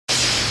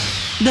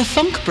The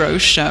FunkBro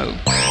Show.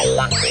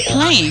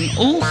 Playing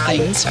all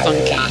things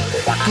funky.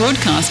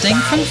 Broadcasting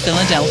from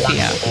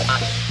Philadelphia.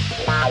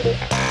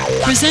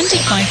 Presented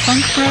by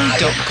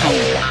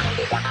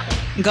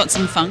FunkBro.com. Got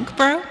some funk,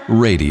 bro?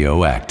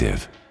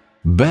 Radioactive.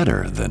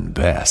 Better than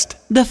best.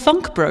 The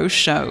FunkBro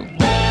Show.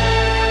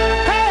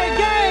 Hey,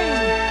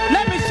 gang!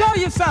 Let me show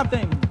you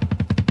something.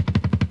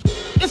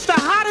 It's the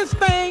hottest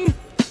thing,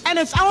 and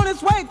it's on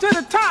its way to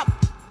the top.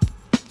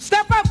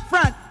 Step up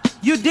front,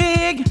 you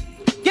dig?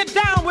 Get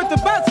down with the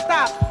bus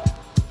stop.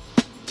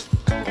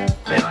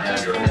 May I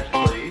have your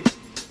attention, please?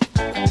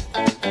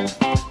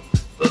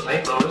 The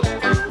St. Louis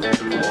through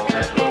to Los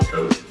Angeles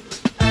coach is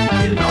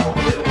now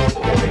available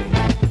for boarding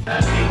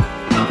at gate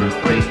number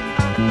 3.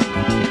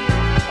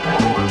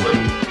 All over,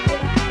 please.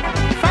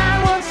 Find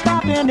one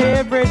stop in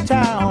every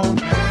town.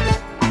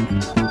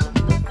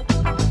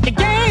 The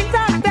gang's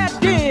out that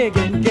dig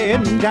and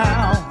getting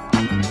down.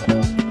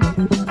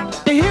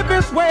 The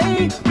hippest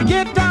way to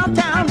get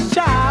downtown to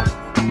shop.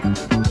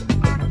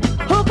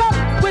 Hook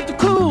up with the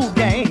cool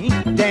gang,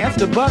 dance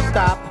the bus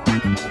stop.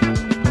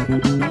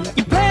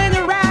 You plan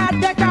your ride,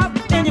 deck out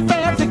in your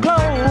fancy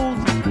clothes.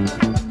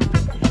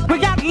 We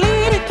got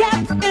lady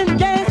cats and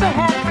gangster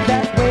hats,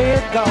 that's where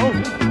it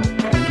goes.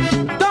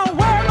 Don't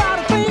worry about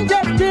a thing,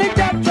 just dig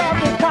that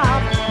traffic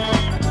cop.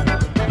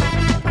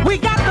 We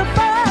got the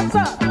fast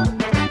up,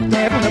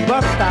 dancing the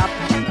bus stop.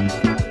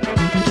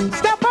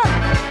 Step up,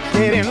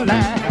 get in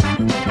line.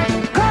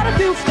 Cut a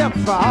few steps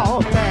for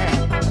all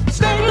time.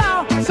 Stay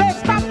low, say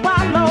stop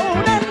while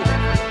loading.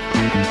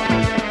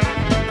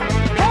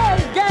 Hey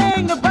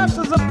gang, the bus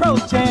is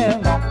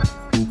approaching.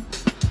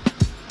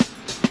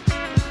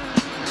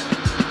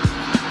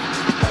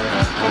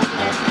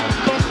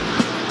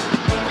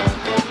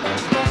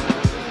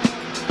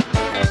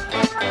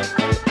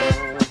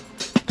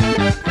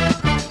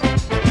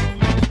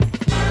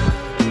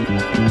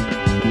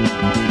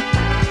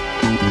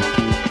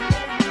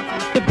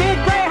 The big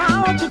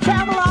Greyhound to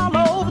travel all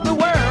over the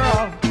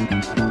world.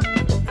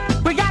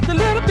 We got the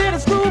little bit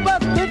of school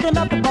bus picking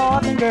up the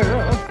boys and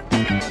girls.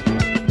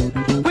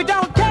 We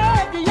don't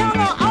care if you're young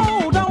or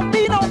old, don't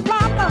be no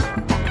flopper.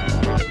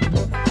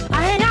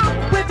 I hang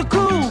out with the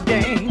cool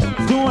gang,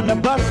 doing the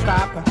bus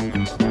stop.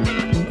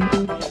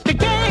 The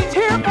gang's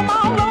here from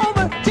all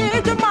over,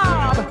 tis the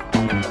mob.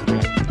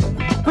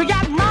 We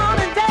got mom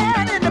and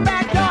dad in the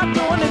backyard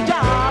doing the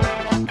job.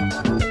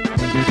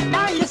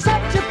 Now you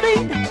set your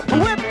feet,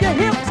 whip your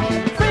hips,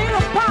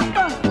 finger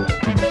popper.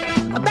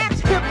 That's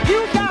hip, you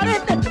got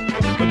it.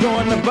 We're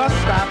doing the bus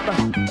stop.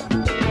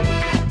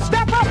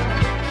 Step up,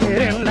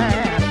 get in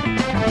line.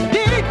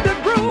 Dig the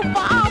groove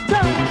for all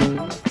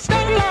time.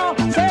 Stay low,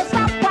 say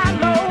stop while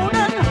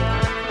loading.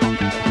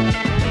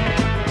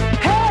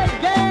 Hey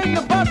gang,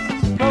 the bus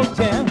is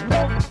approaching.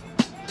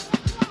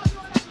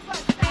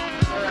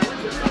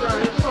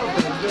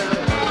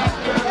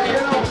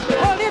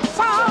 Well, it's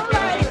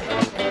alright.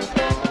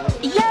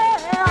 Yeah.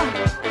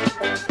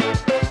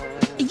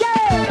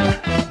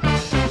 Yeah.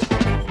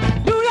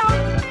 New York,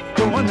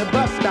 doing the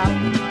bus stop.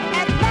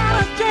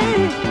 Atlanta,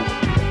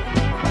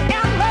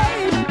 LA,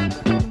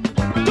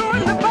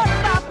 doing the bus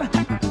stop.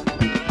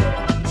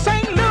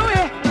 St.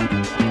 Louis,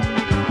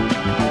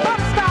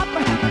 bus stop.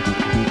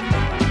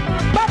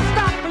 Bus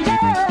stop,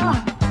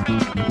 yeah.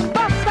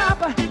 Bus stop.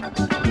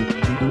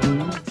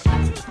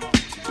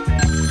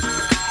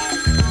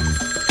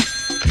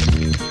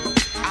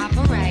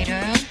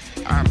 Operator,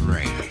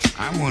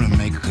 I want to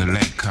make a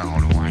collect call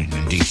to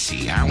Washington,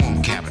 D.C. I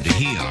want Capitol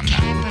Hill now.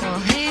 Capitol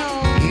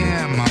Hill.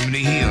 Yeah, Mama, the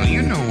Hill.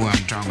 You know where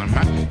I'm talking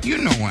about. You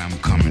know where I'm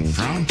coming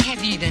from.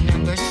 Have you the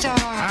number, sir?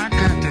 I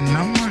got the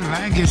number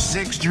like it's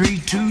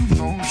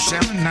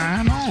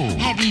 6324790.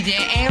 Have you the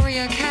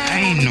area code?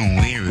 Ain't no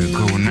area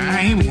code now.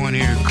 Ain't one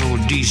area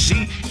code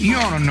D.C. You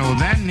ought to know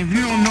that, and if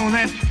you don't know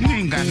that, you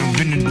ain't got no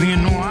business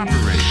being no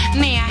operator.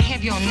 May I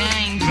have your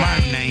name, please? My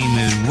name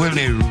is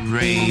Willie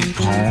Ray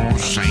Paul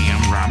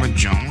Sam Robert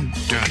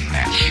Jones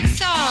Dunlap.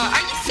 Sir,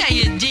 are you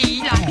saying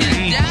D like a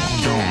Ain't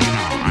dumb? no,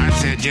 I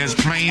said just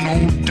plain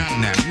old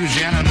Dunlap. You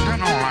see, I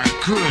done all I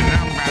could, and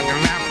I'm about to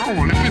laugh.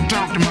 Oh, let me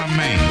talk to my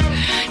man.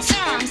 Sir,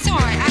 I'm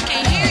sorry, I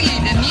can't hear you.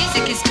 The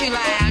music is too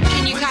loud.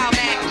 Can you call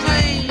back,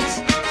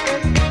 please?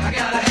 I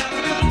gotta have a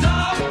little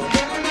talk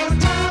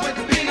with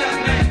the peanut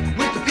man,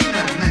 with the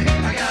peanut man.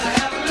 I gotta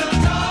have a little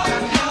talk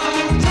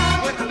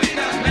with the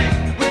peanut man,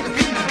 with the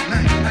peanut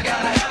man. I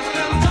gotta have a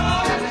little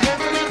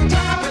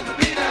talk with the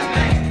peanut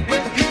man,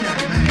 with the peanut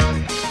man.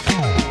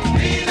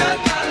 Peanut,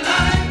 my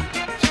life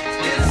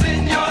is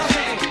in your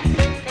hand.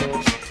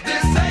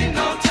 This ain't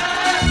no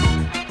time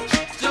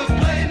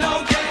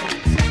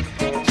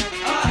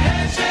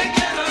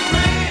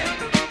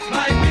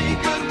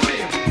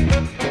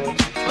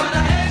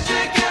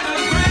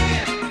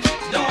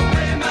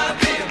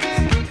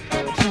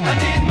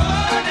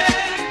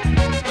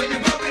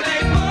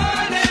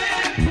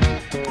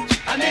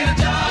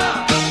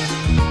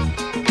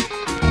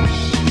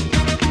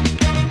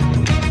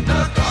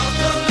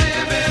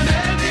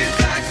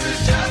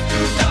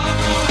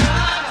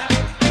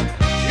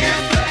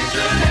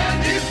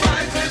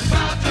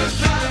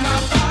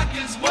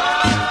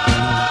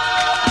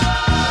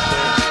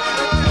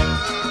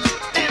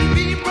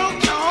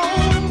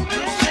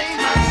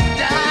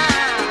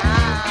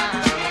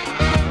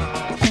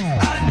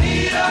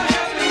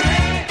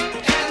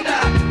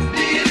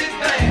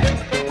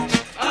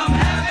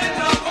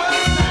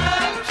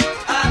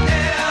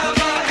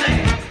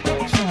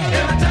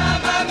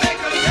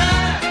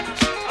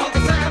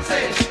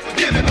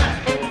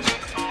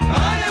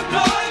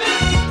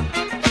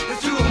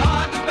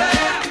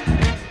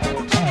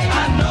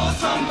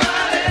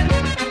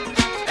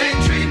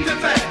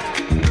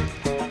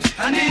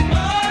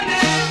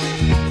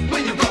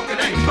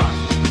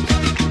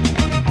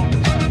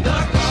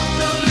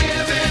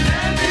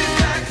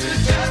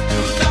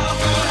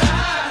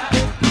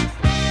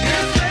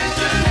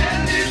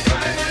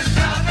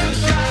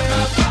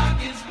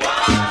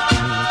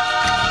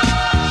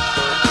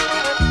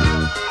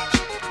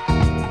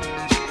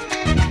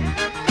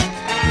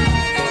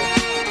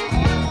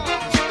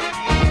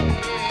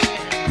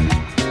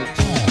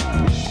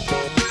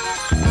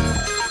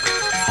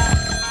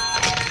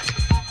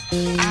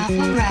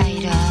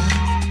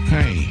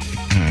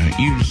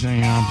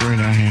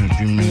operator I had a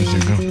few minutes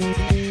ago.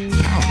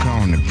 I'll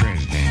call the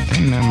president.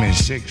 That number is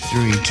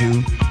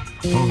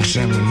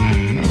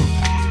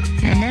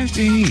 632-4790. And that's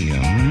the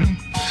deal, man.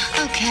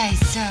 Okay,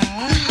 sir,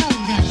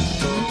 hold on.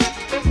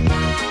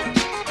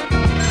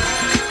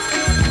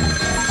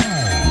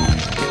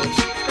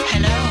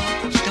 Hello,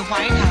 the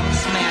White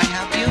House. May I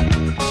help you?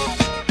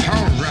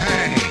 All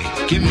right.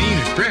 Give me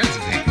the president.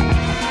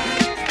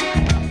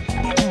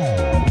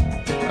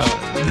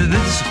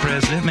 This is the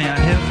president. May I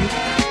help you?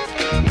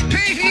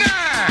 P9!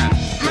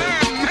 My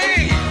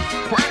man!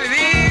 What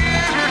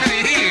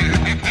it is?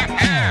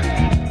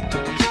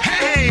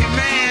 Hey,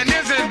 man,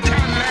 this is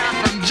John Lau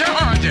from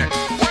Georgia.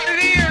 What it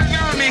is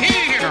on the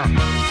hill?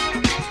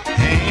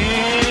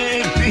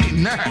 Hey,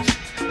 P9.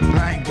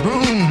 Like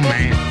boom,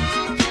 man.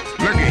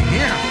 Look at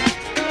him.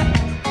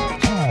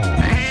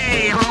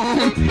 Hey,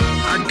 home. I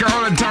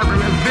call and talk a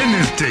little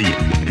business to you.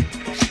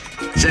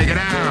 Check it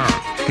out.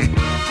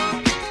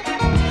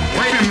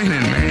 Wait a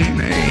minute, man.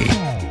 Hey.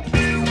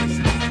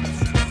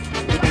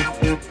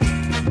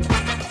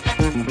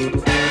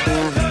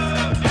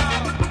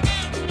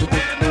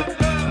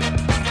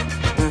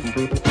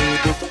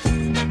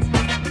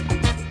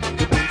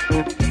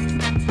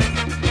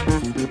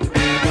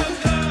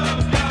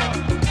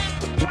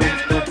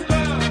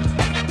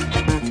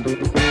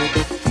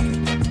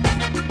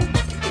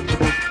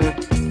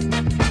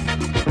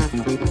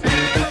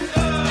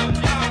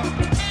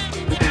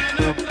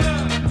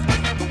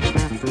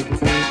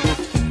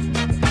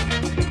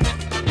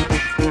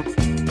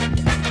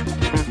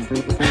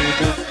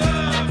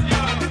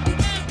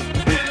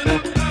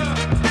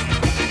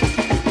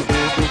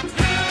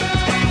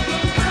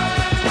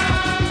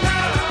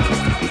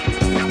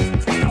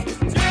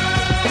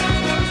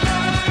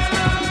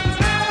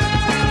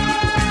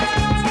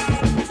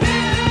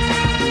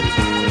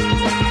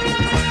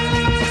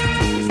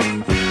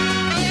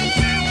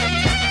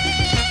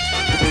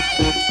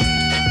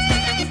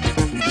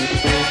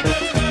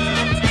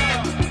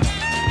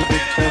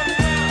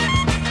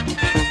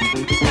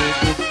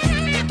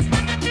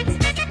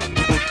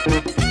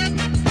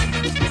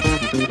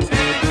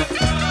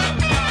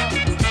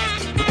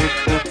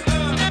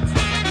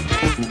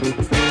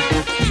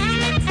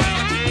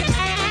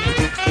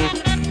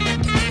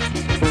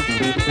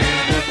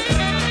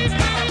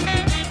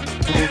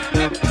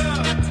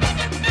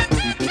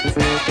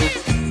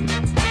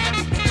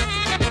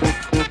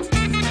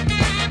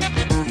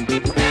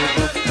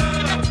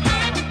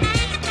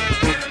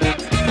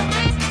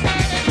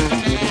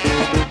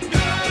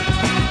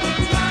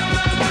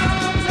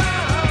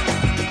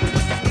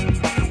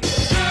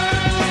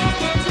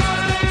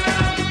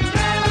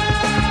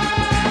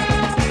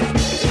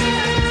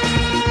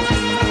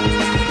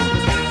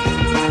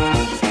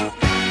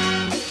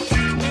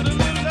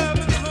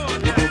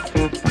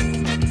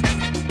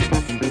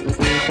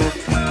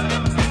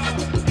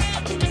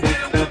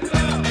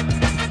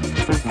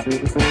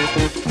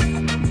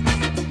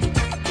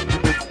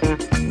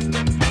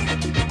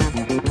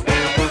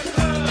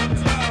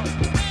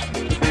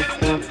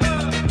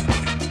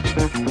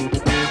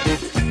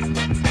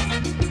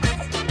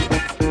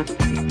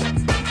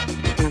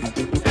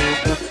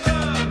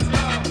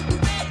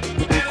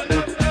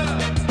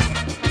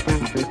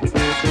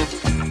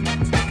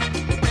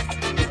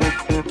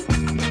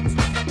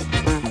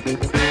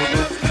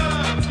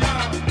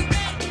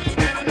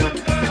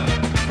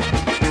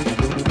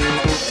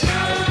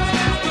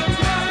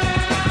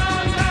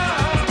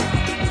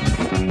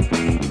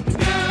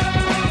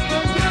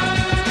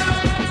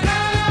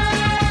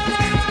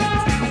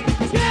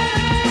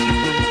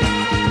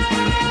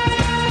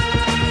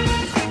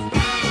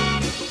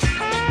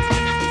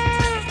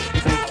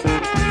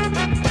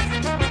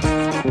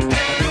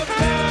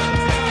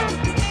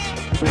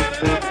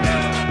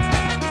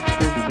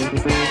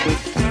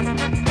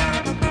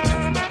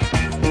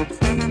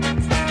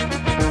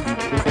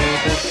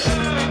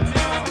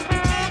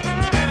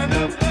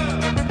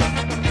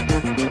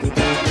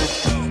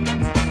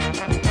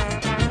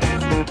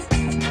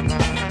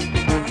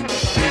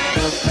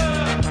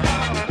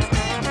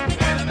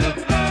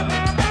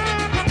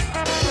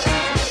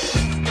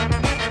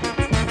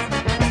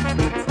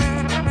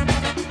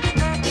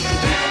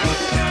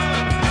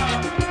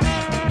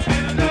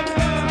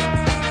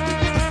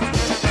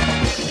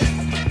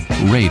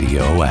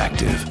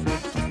 Radioactive.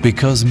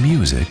 Because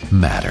music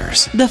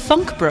matters. The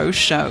FunkBro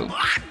Show.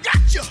 I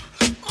got you.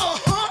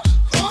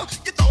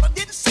 You thought I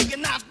didn't see you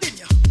now, didn't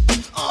you?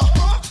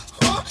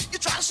 You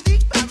tried to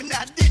sneak by me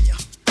now, didn't you?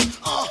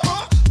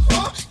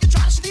 You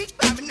tried to sneak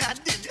by me now,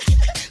 didn't you?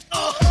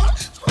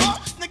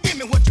 Now give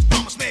me what you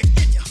promised me,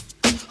 didn't you?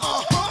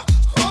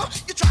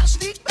 You tried to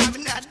sneak by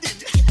me now,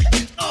 didn't you?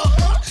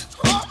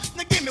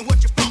 Now give me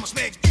what you promised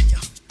me, didn't you?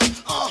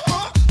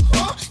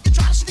 You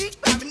tried to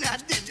sneak by me now,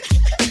 didn't you?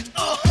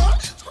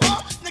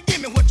 Now give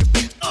me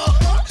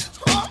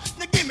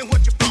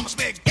what you promised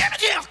me. Give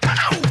it here.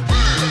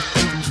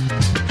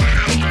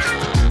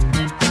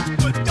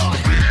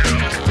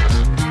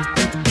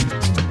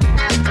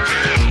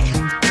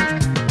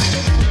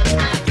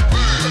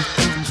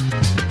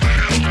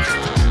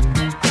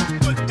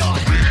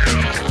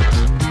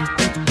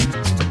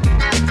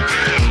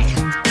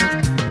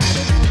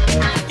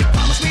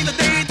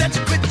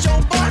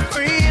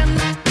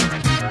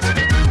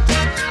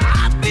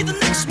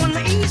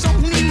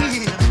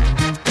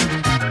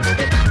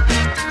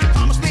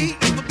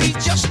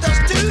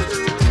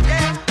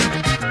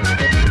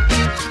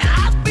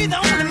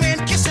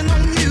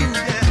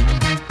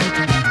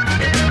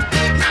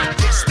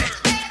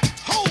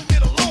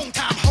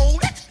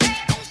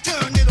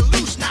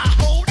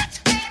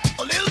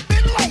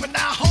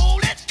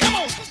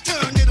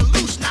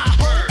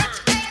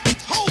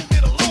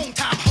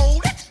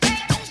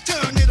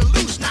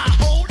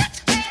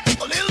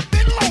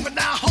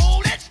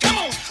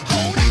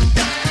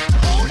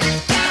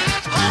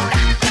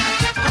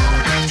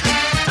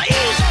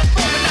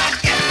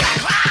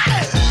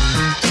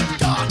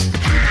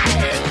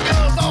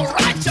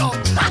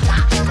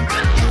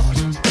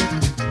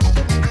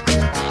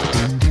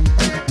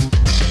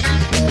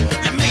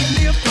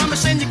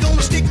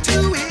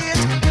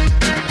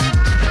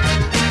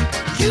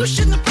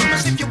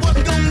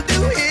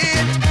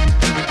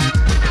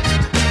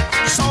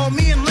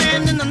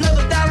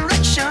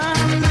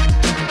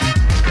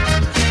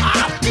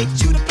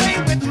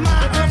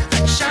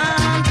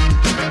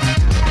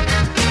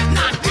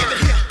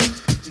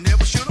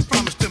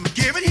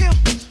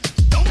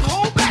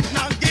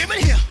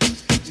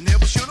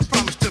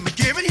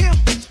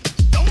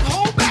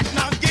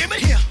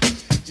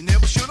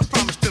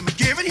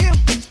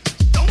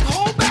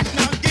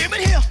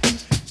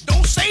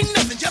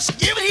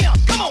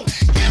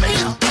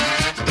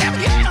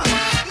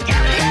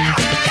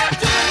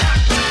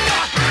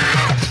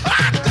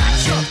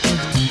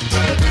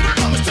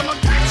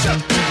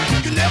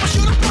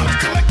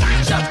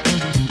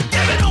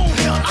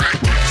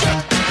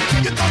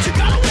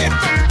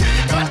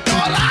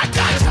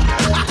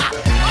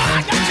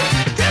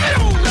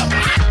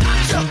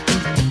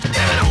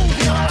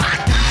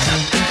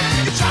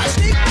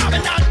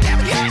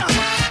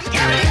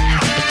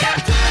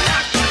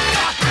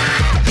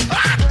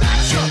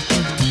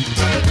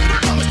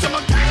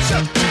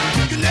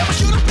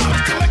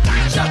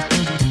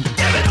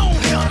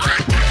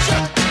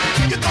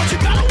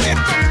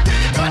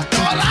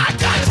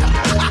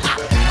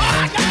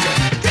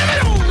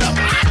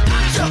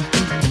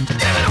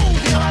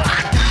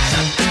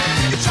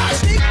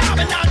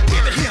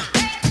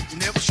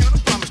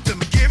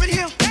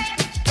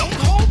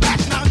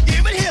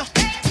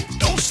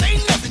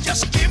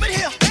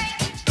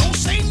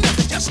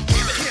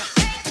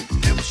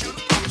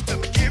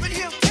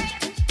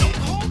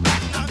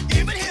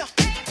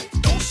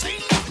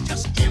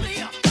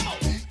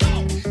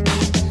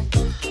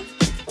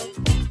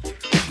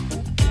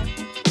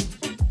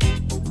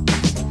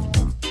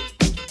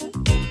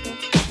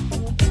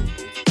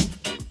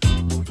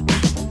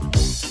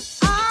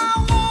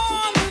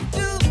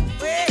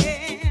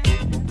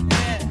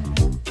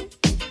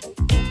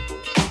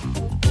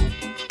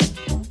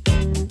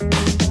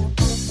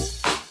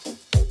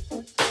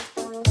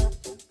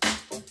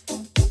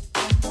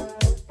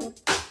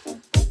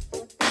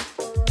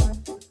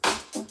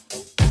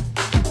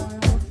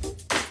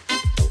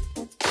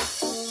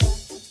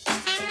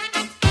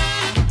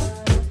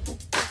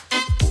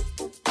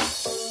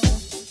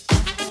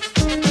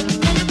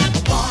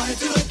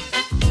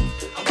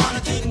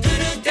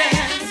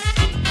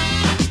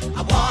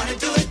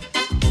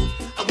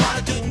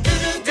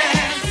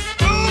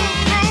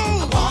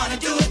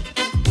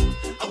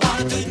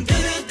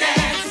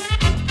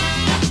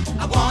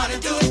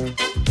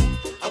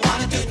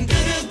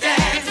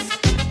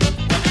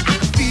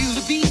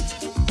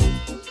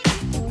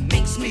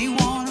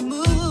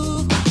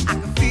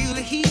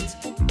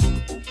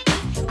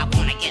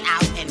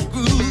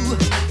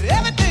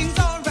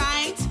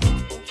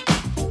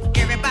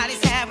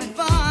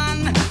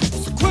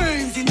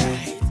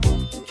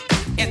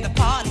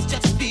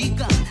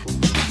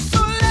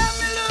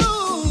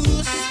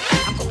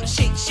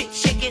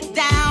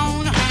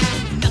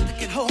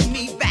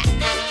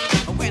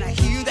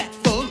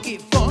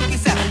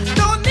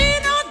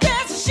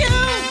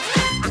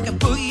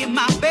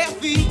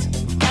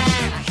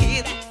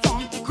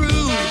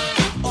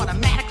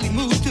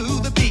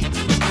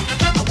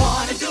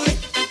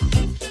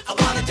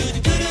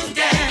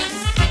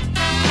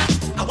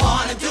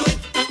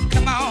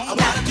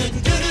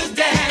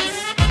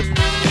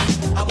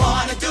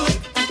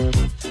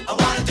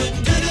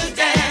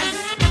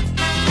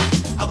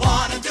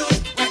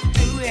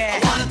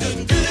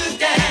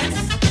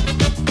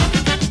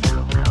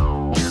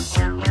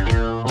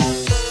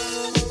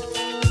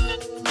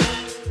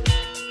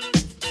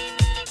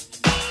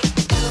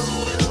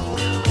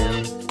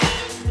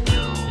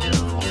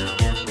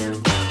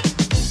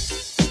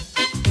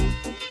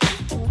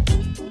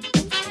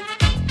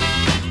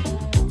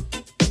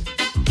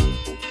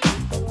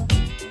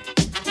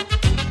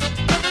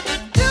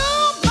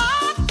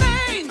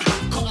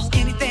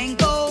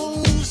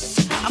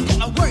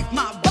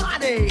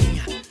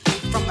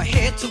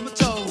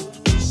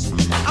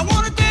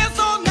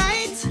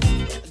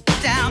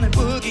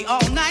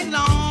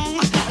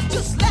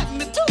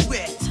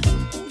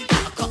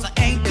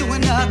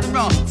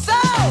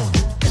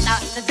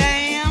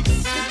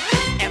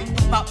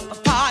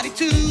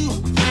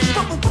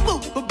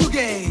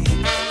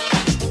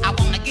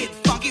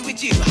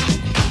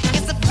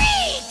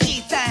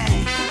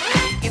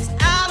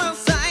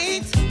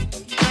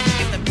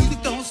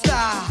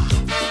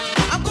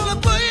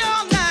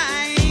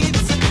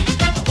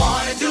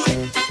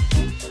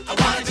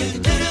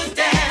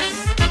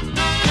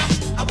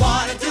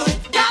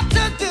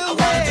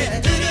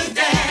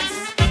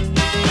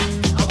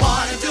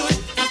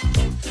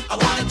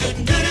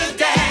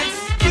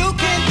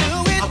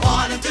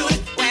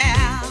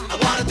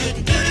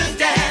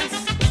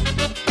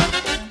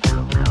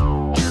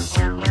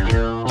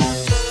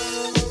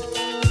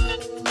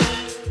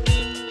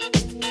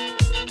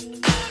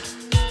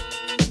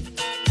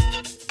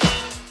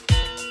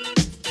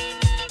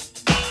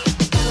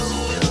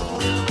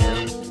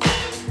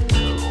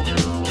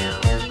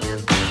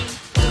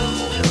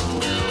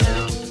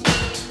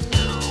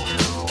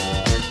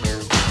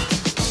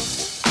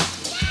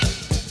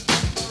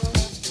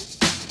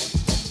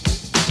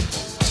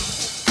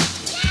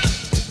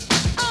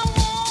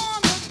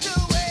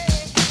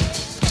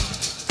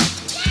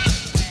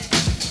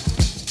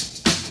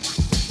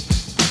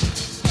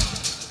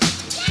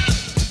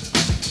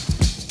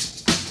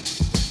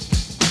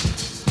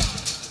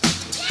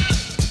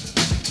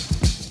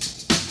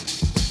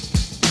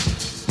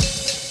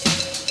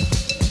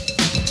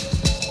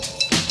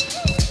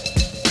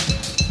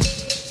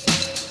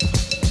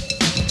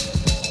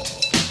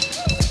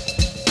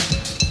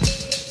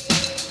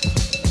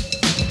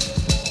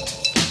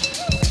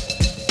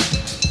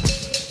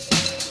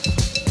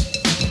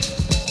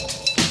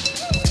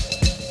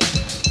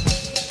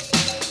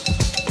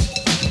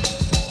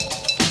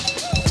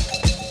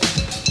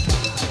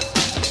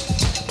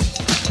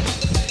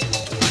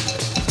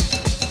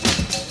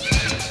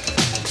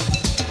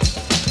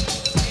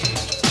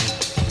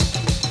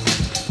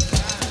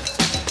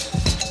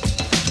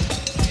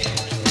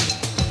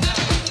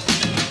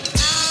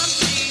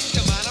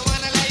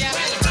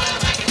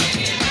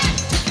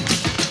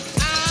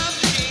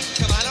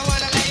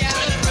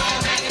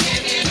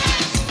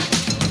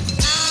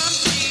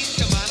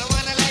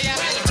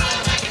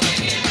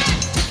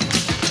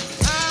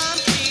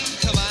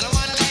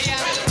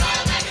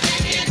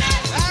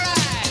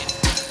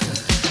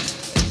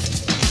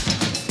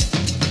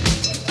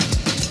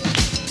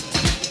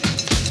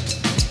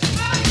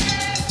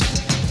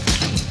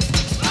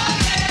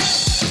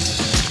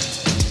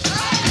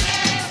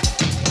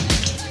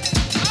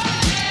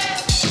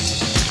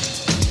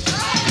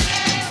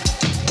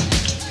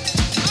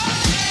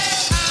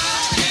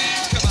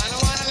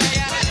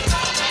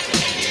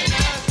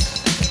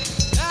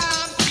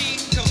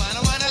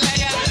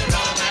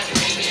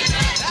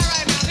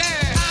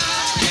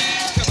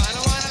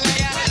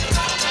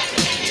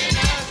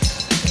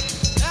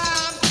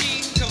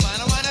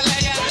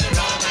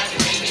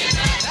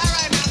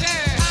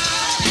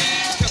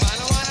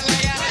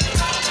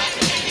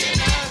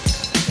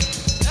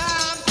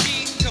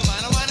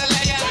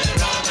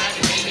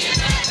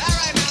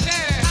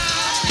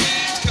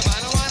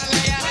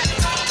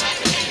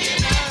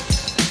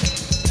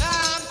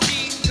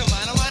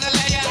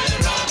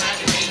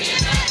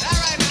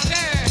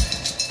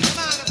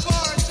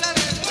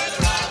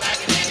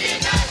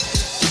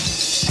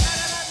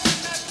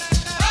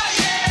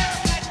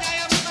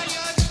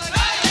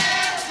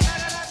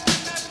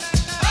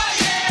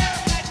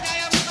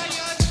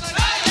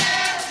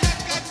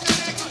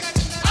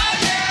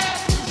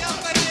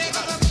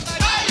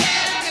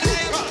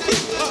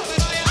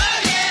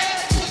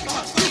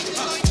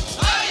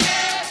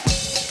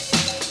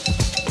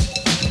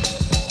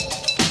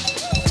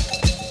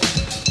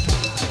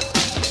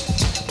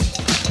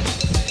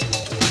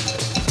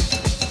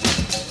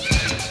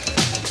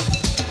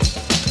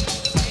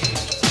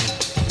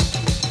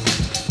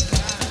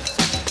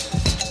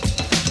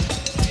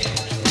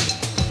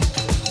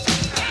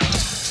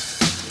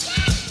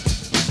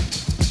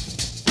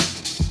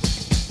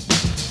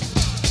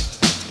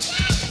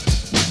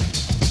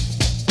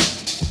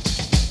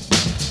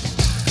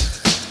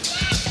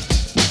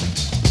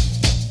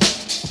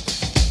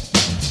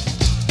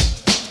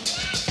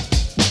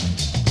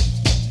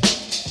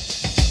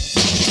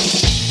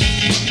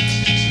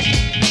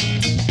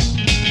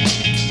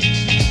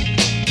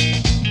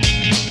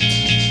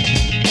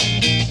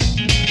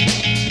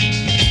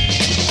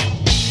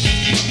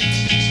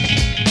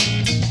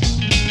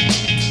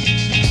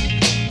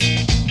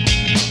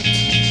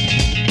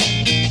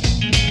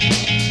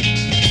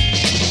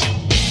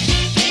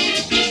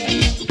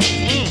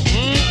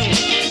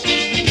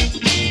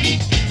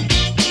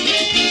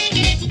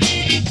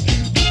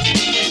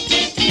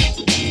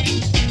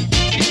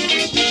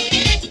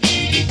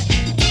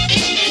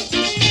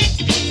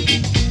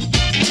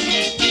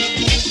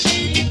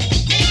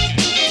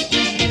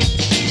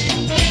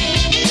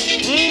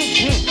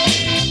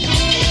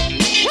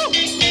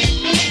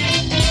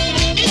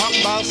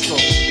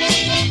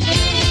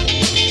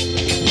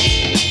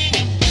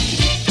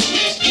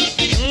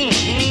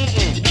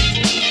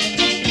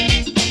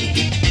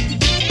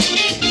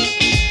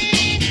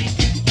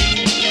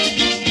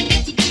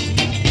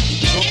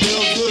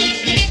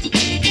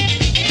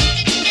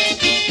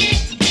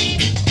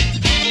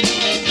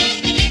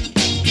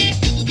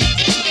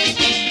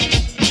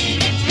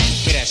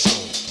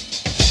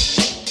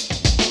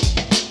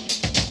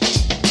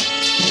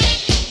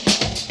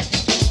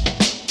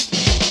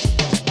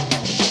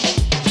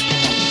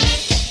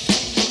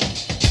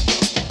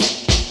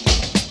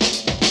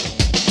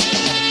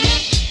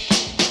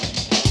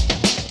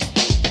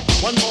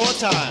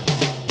 time.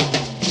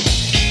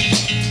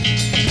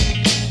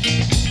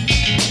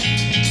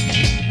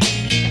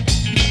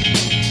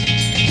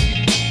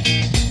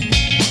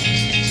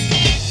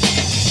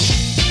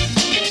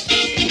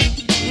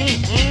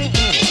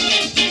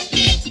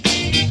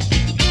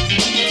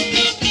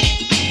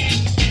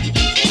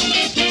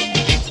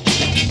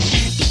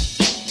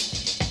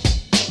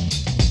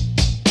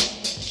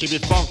 Keep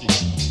it funky.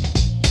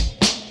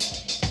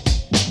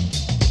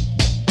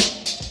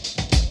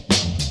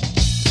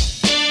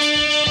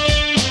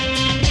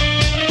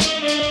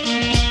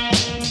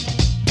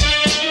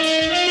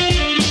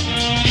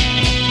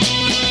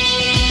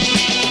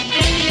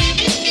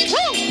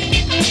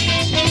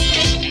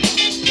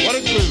 What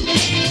a groove.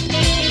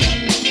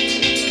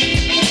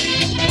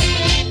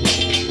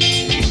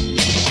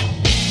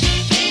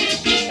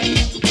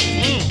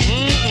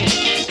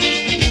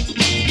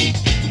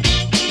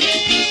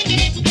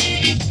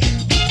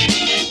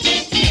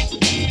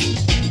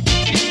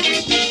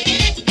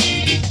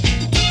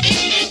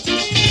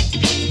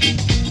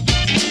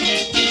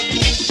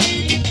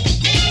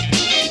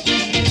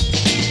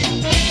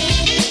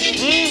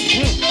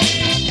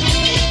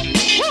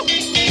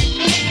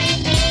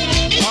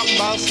 Talk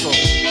about soul.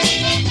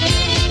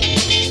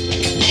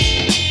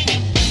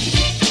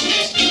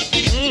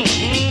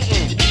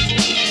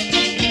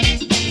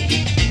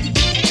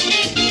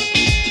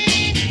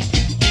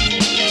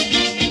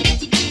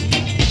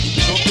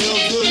 So feel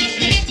good.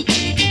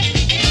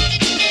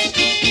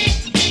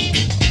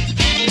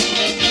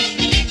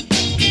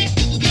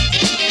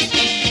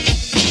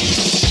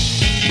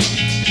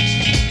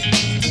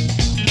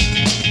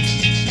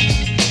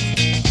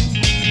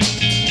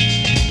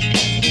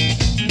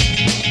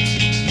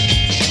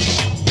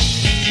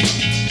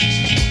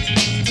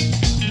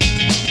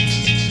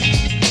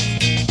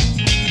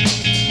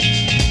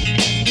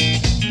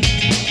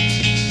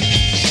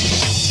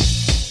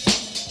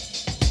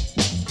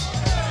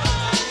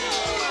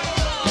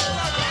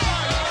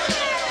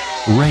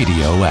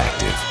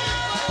 Radioactive.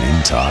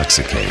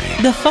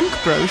 Intoxicating. The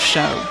FunkBro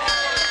Show.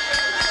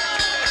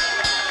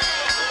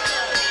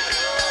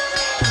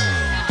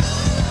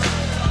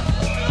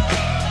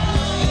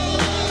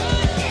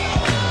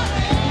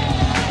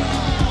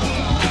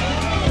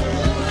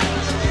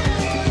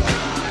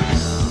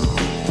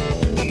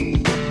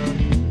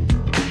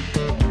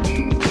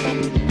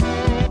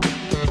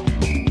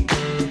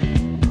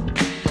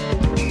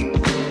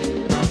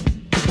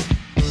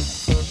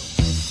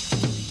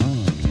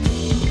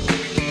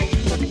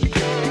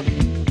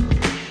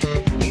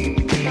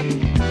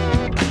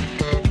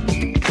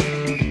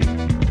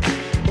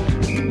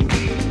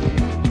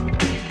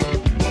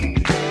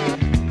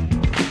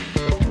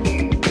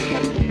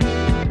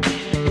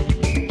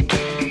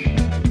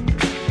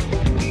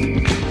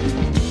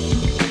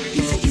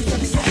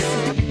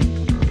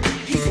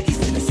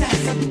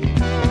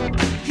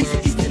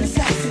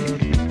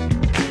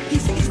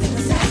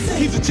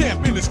 He's a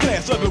champ in his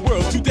class of the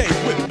world today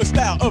with a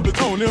style of his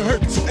own. It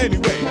hurts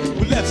anyway.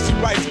 With lefts and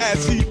rights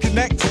as he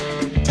connects.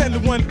 10 to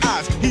 1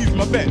 odds, he's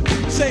my bet.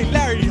 Say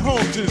Larry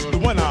Holmes is the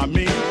one I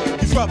mean.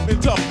 He's rough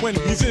and tough when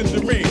he's in the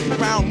ring.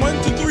 Round 1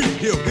 to 3,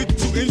 he'll hit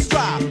you in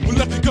stride. We'll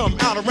let you come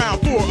out of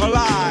round 4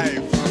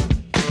 alive.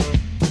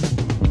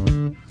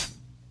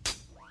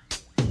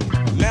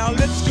 Now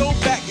let's go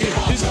back in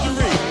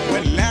history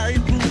when Larry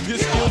proved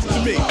his skills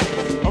to me.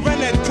 Around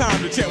that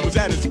time, the champ was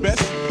at his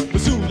best. But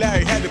soon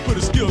Larry had to put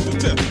his skills to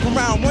test. From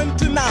round 1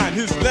 to 9,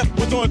 his left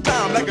was on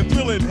time like a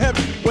thrill in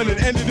heaven. When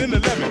it ended in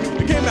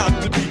 11, it came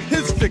out to be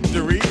his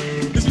victory.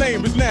 His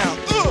name is now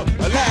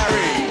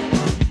Larry.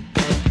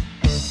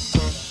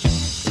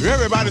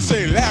 Everybody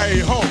say Larry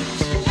Holmes.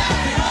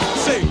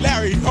 Say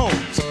Larry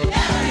Holmes.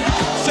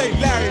 Say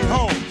Larry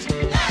Holmes.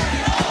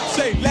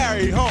 Say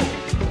Larry Holmes.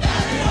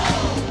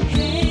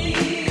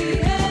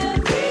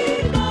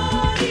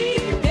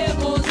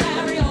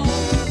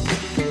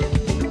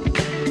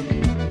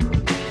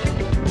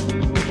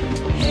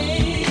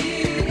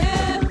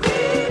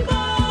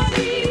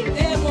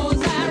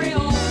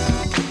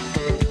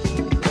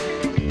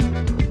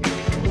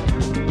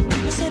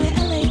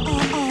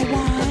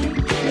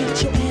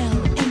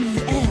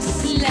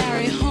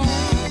 Larry Holmes.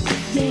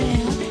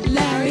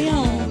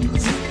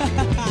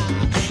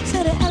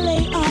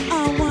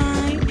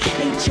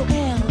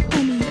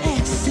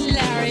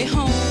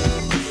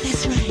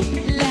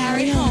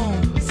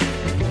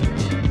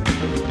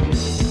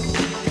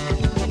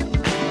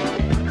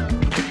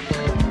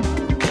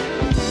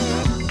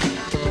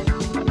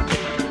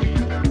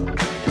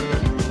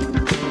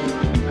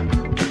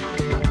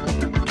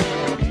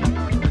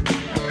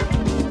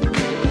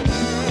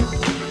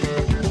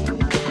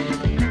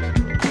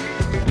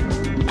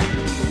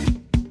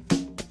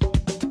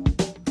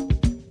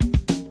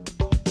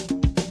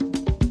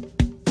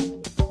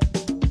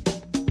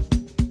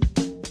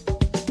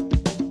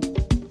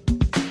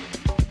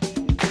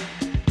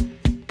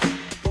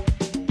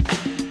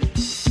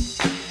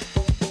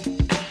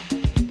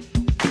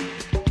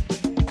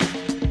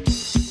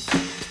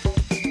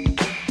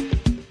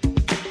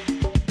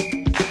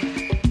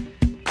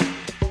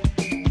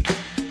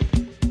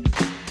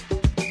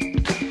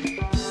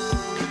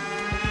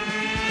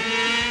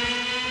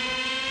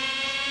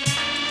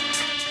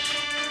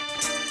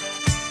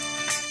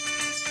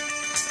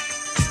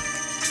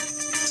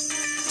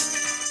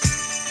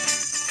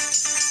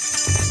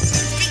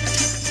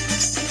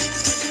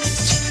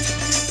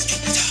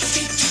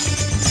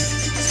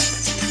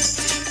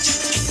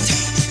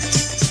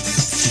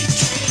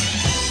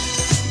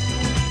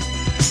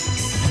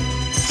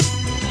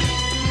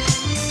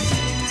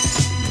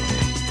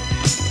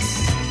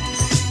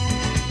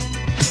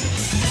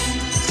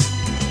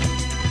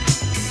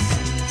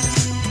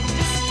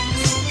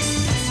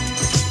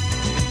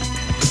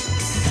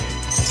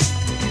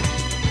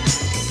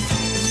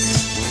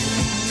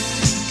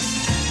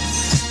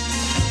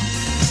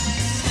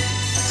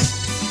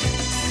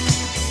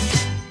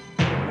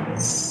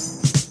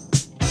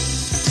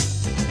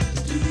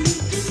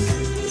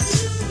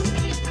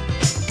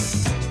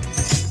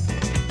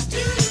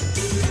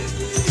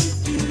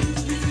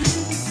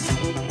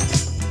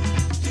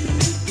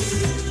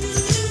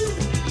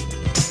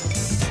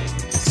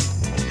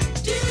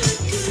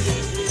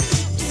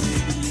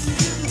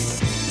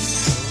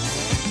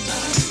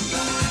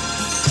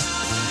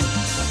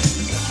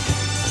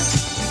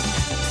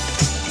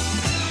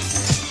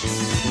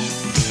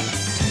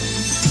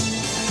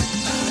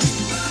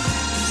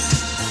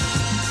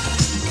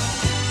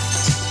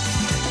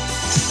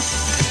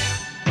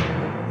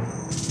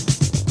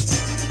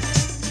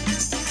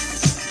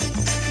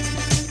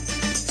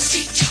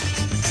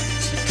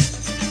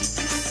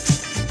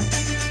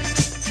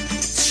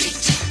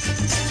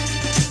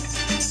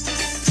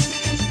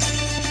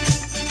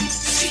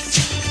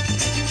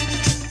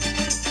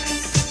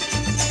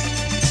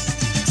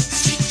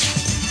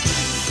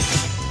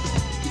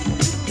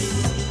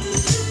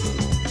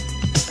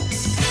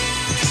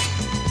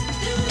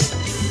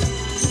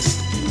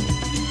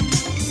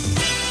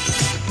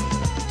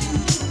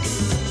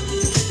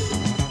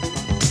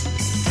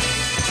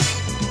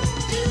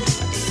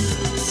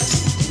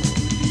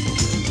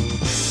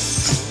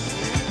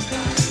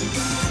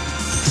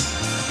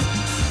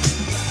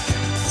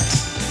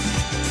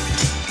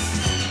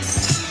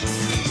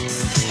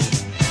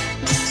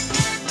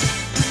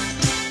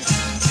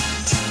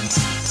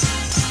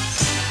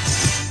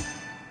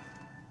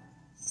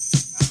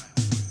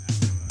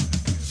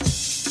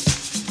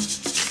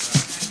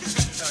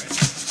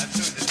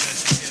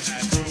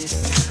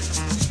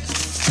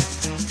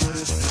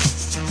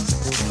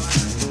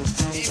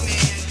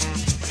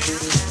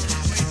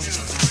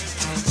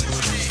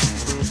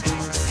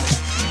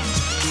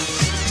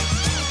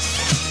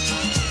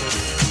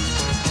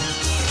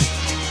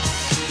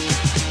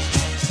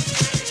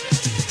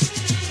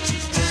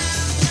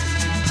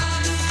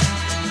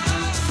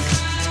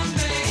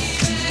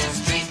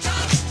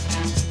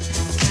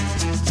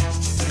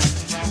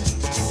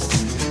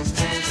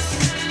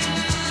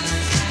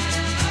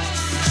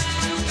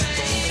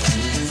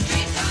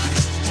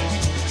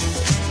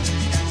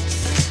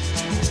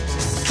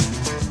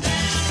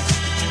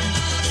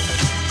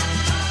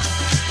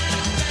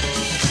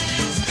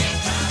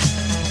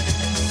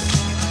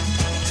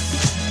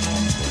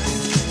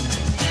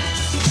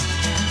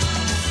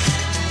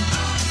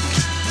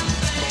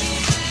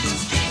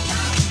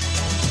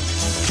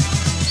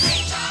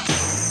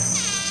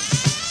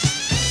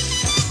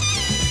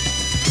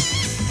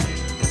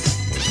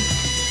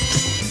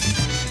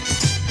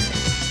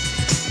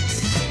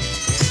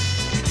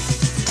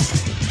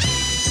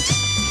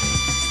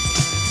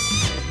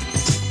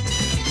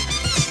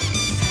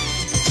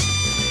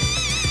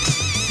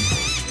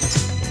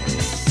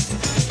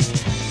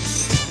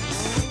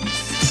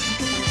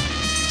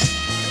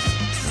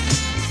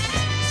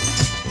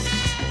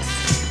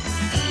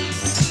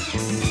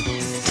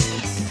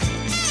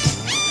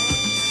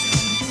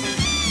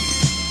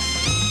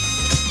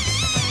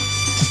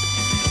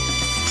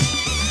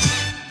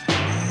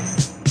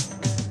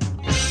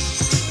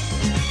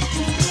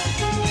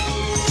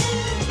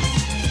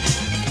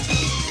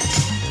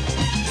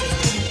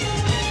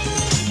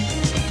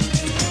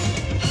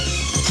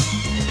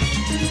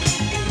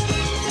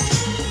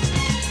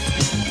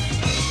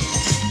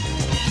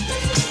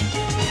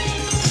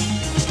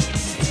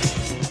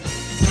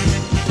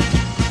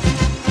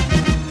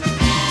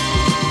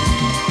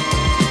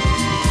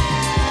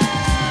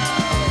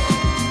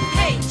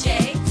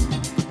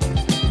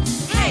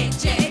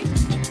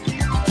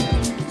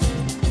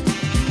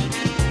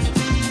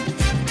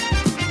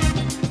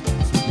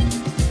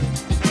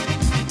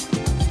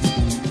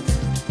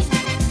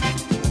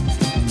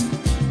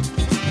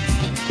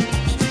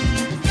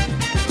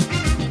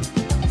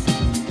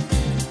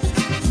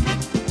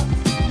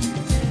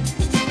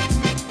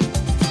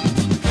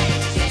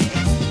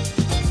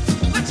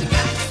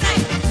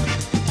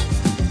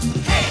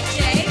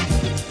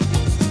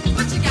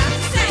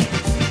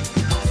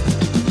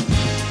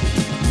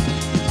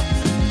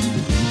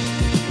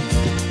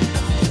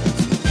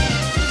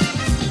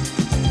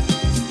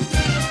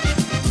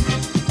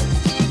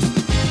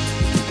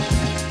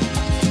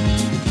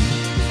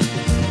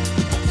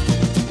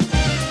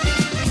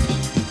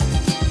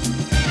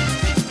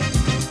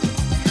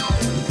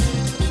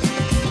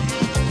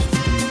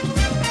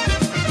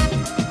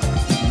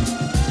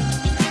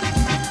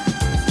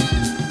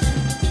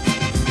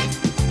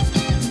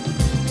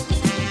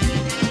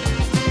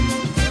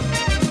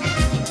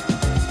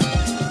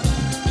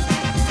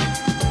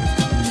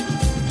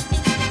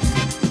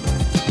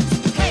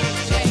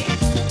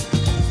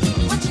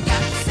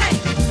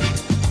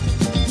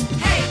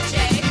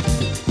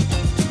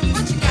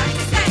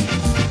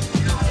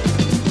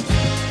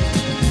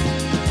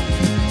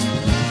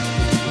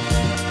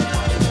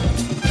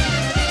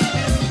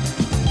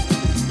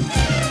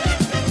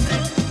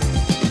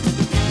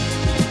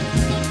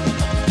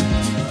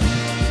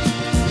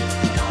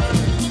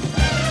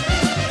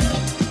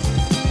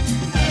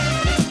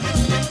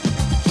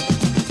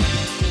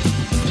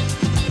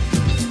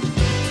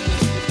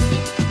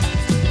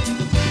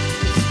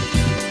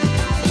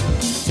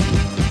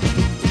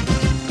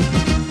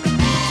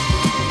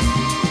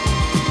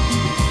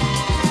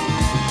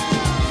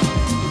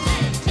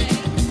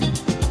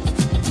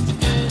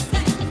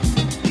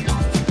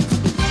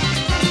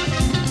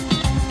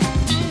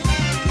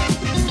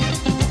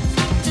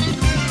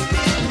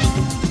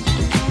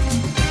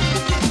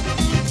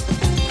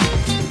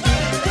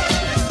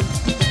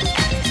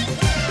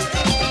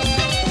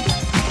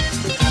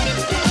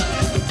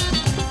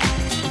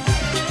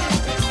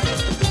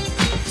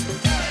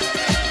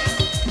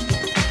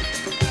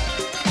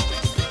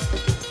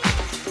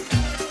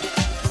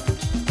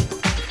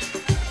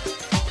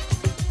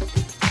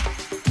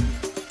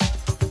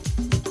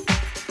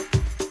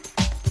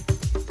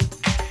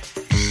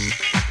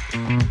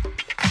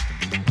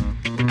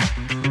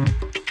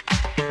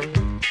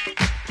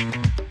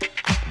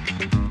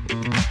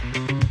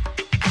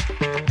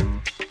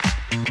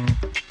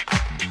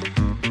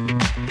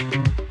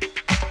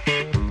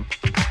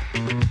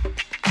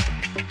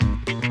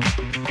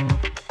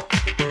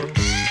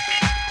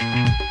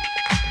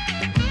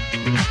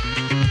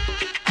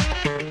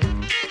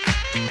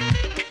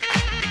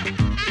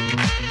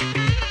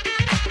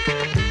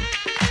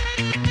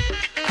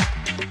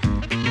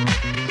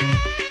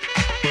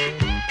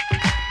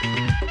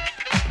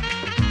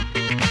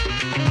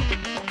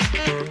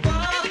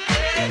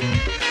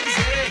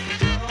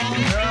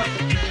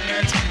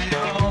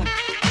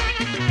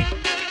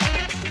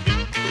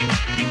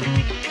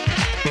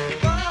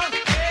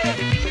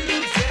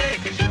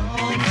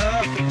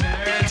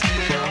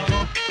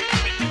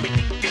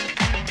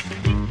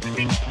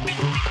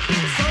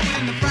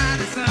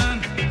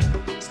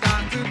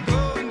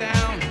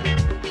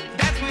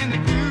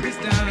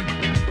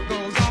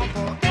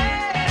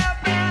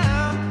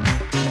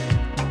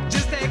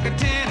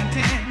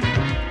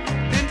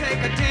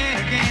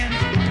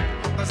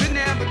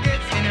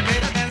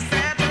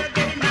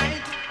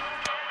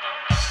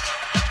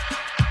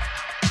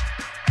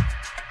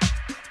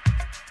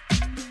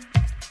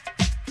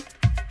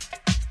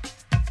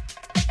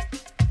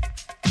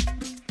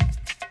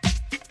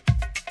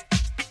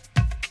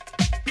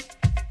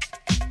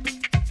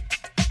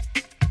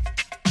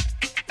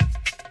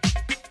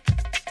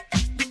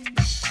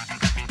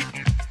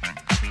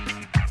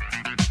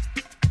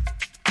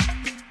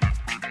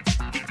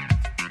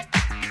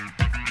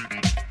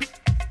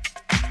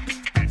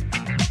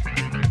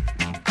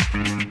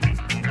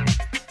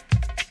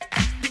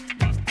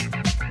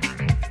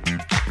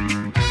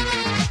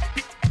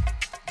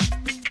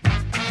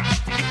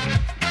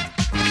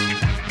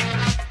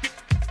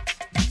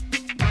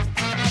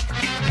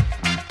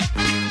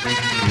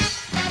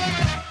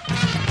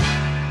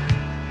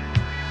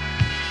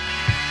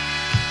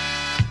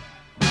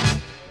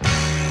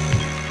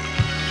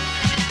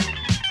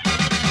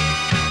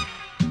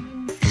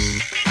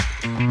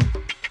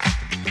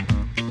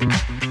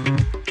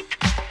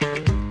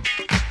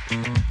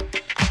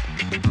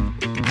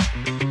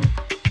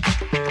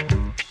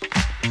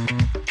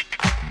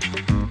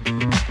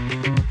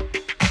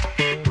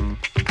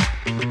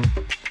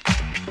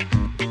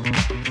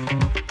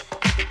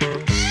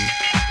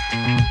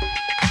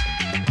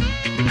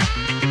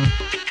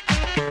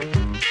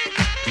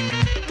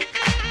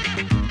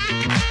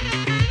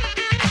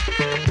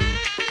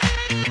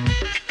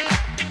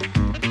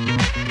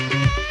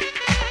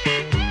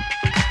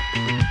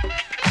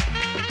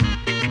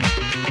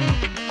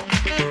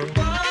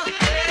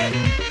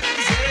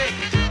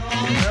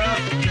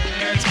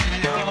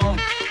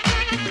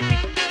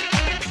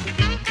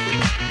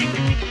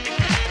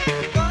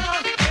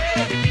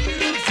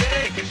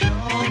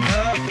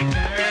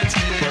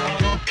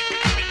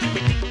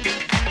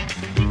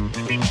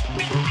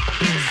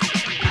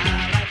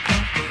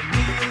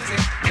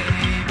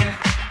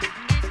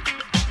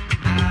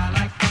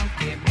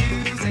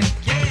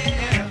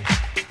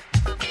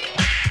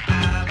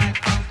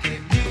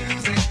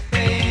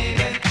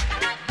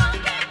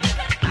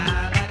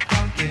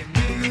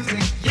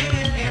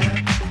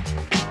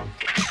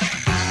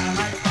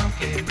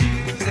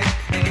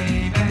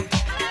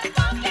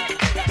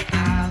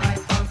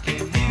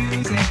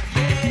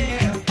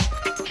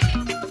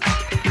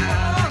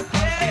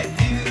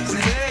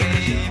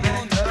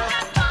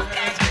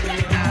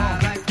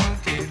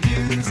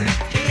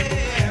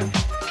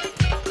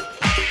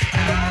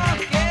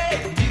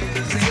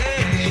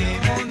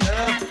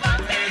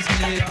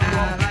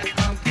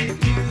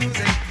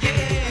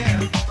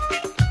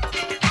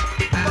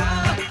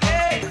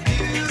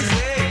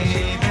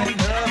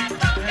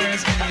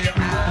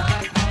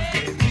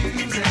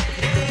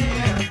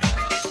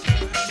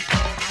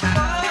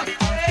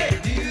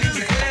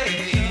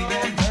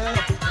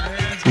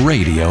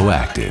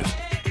 Radioactive.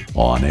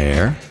 On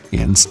air,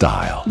 in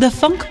style. The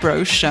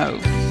FunkBro Show.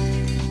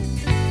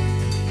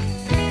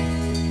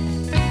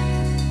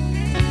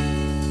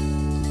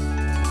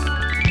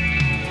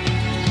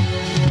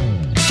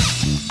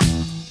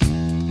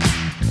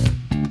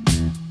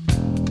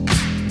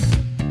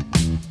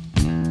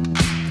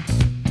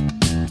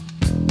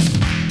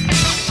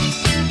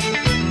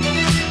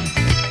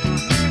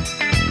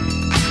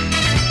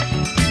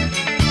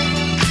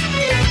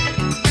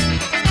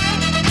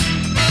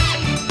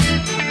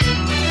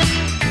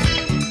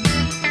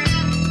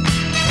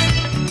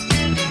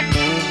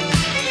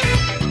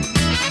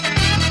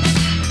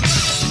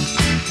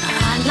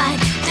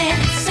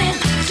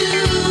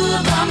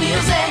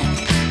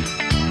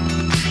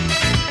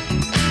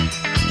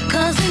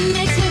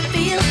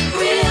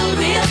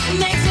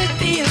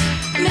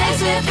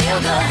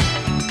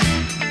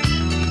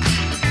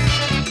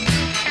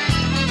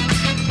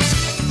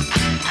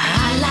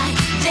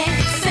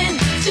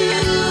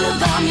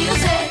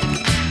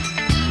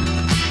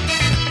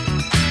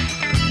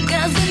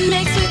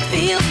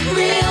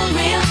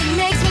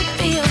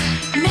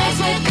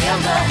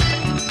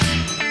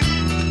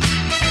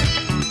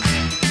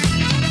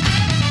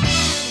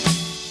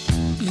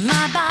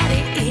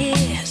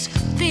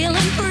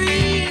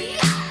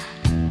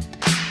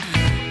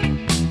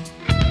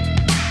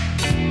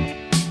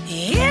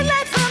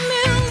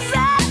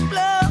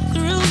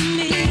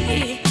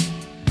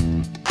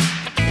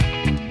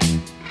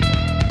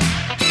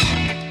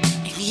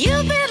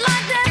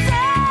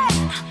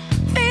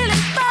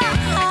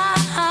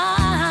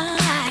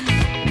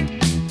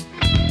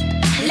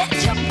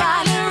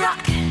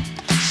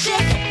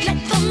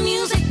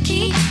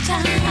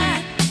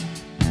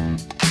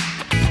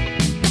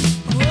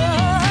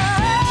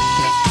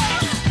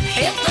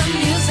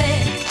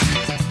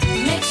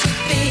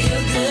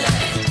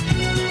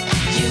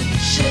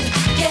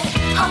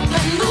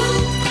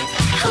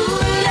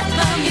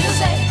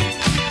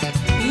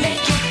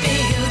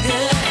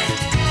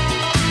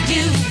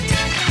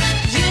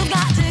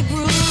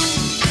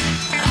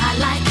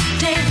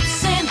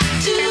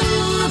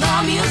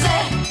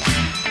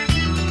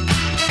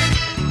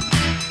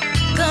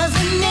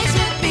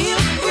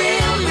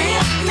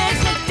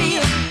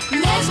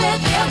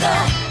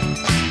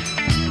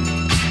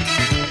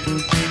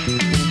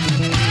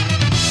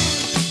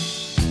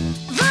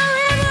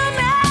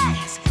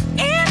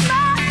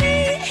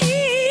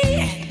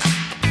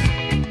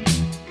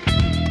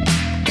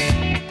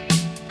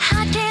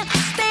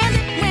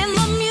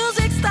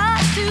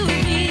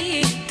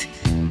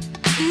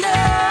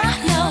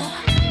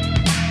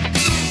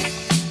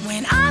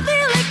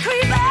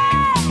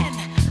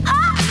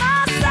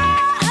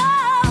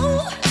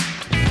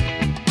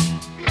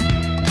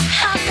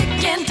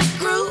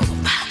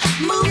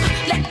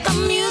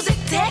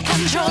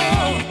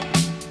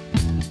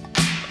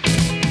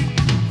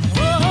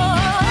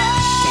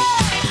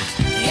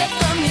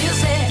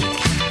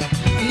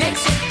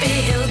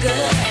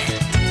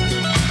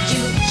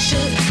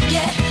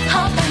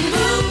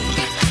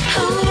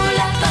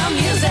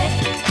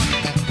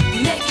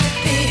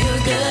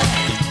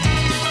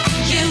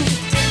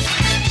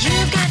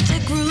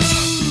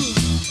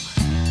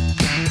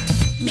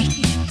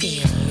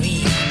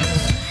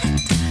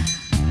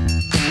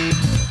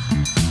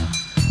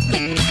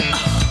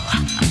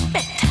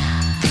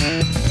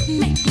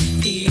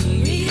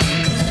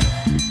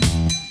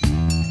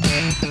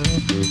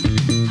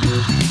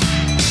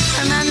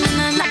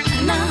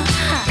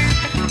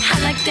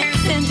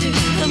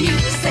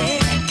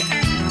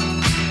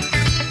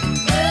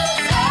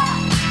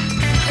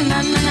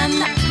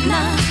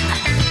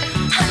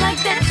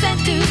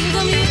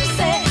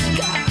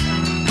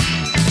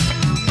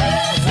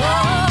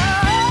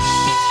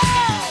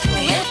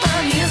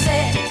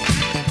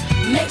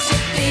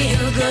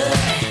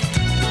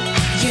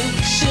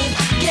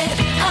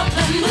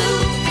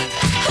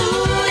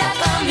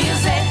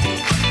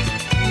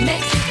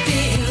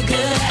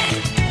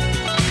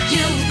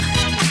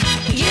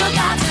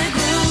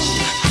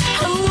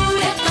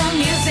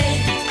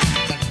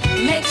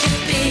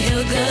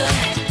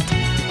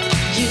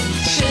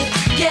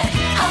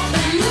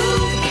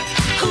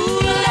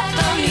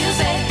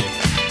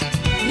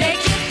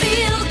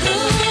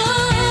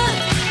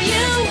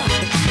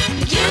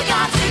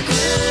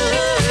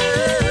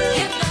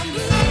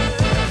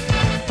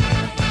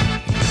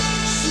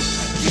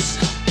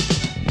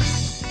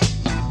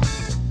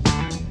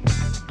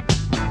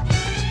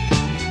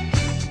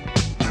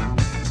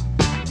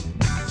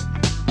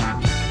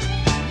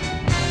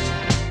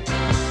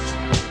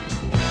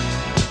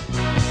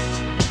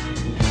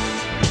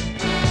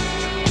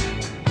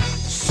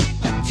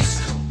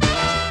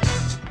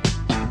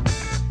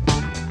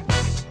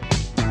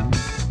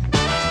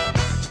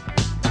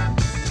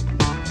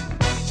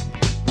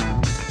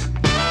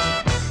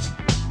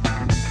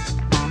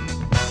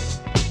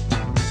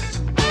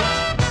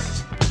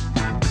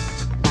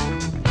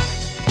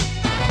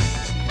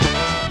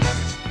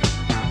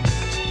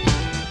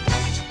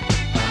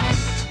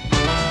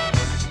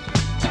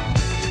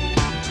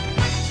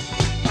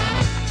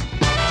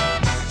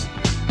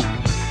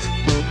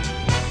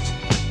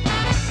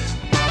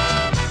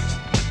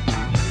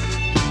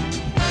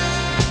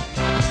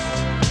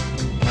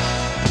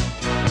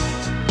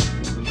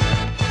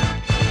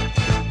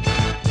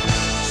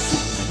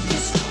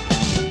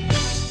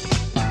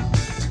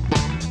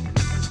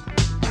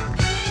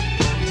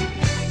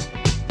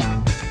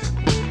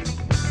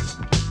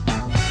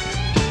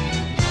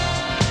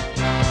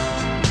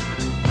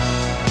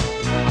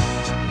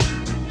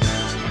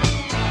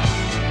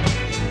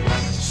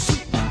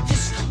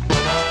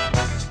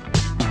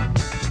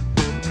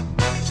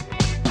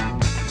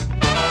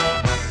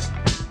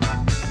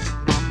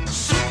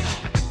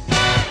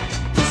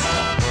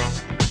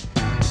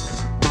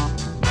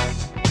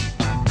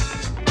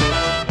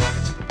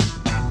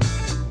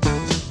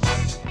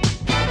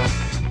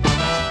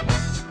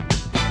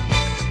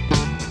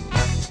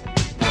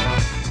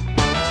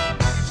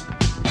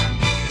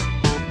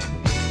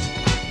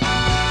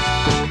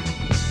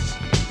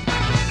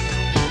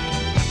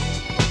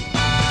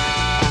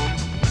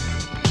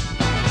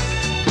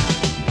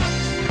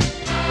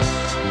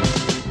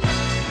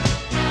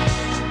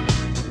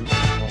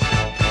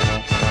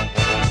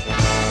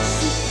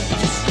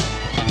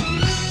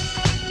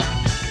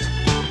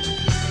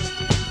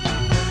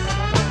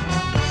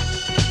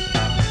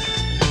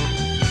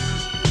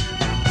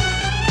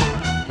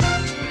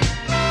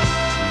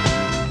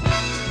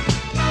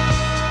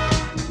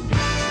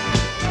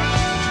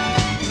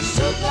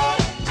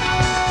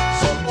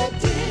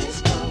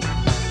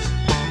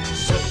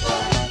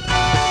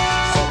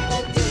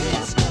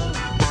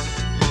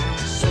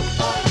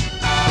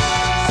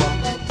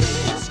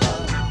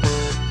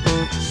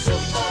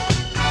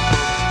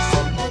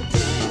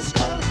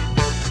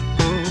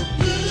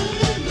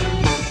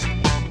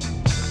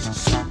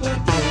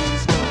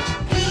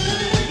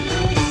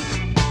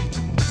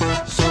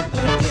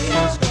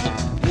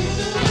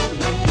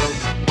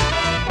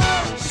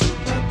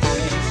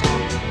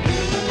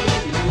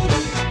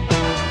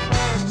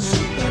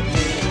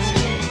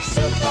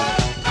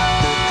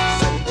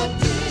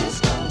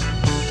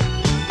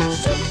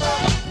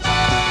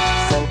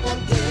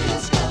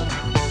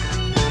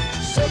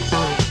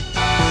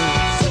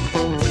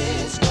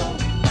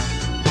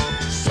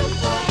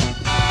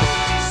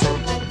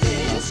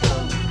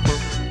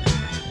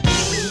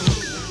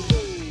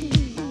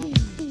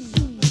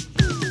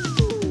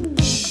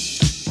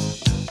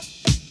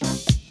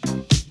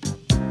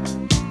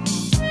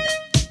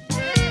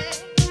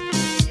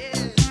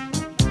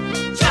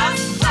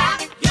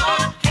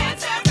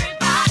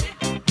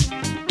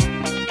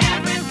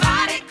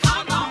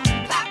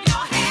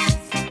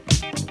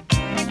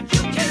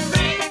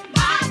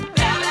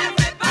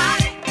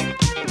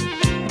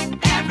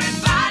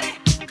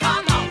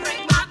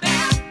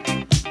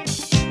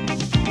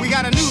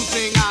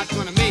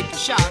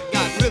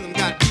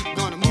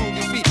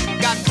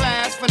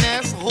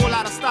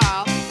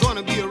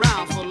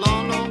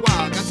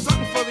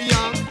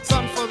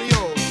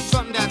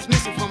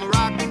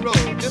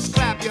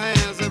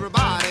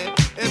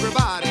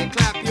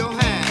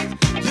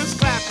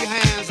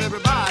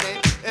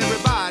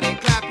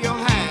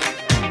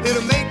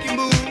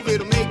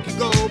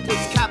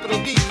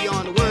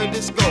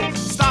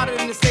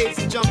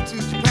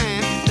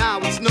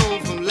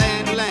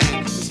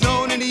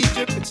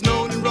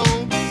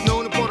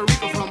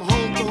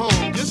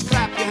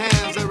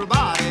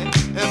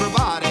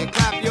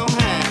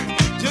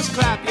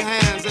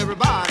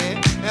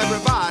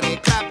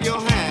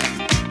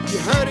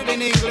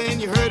 in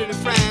England, you heard it in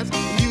France.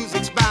 The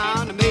music's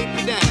bound to make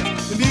you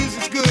dance. The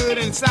music's good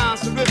and it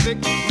sounds terrific.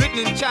 Written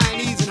in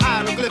Chinese and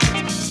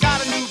hieroglyphics. It's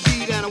got a new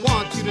beat and I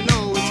want you to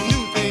know it's a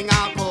new thing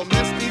I'll call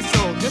Misty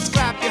Soul. Just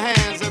clap your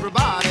hands,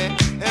 everybody.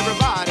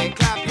 Everybody,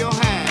 clap your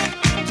hands.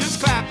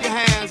 Just clap your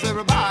hands,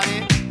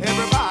 everybody.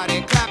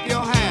 Everybody, clap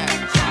your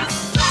hands.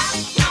 Just clap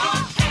your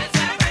hands,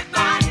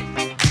 everybody.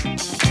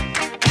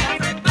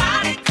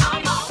 Everybody,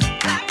 come on,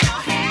 clap your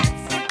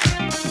hands.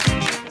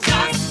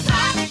 Just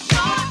clap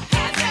your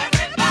hands,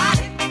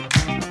 everybody.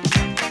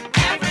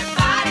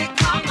 Everybody,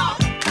 come on,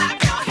 clap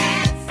your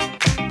hands.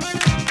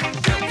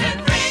 You can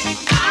ring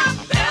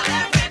my bell.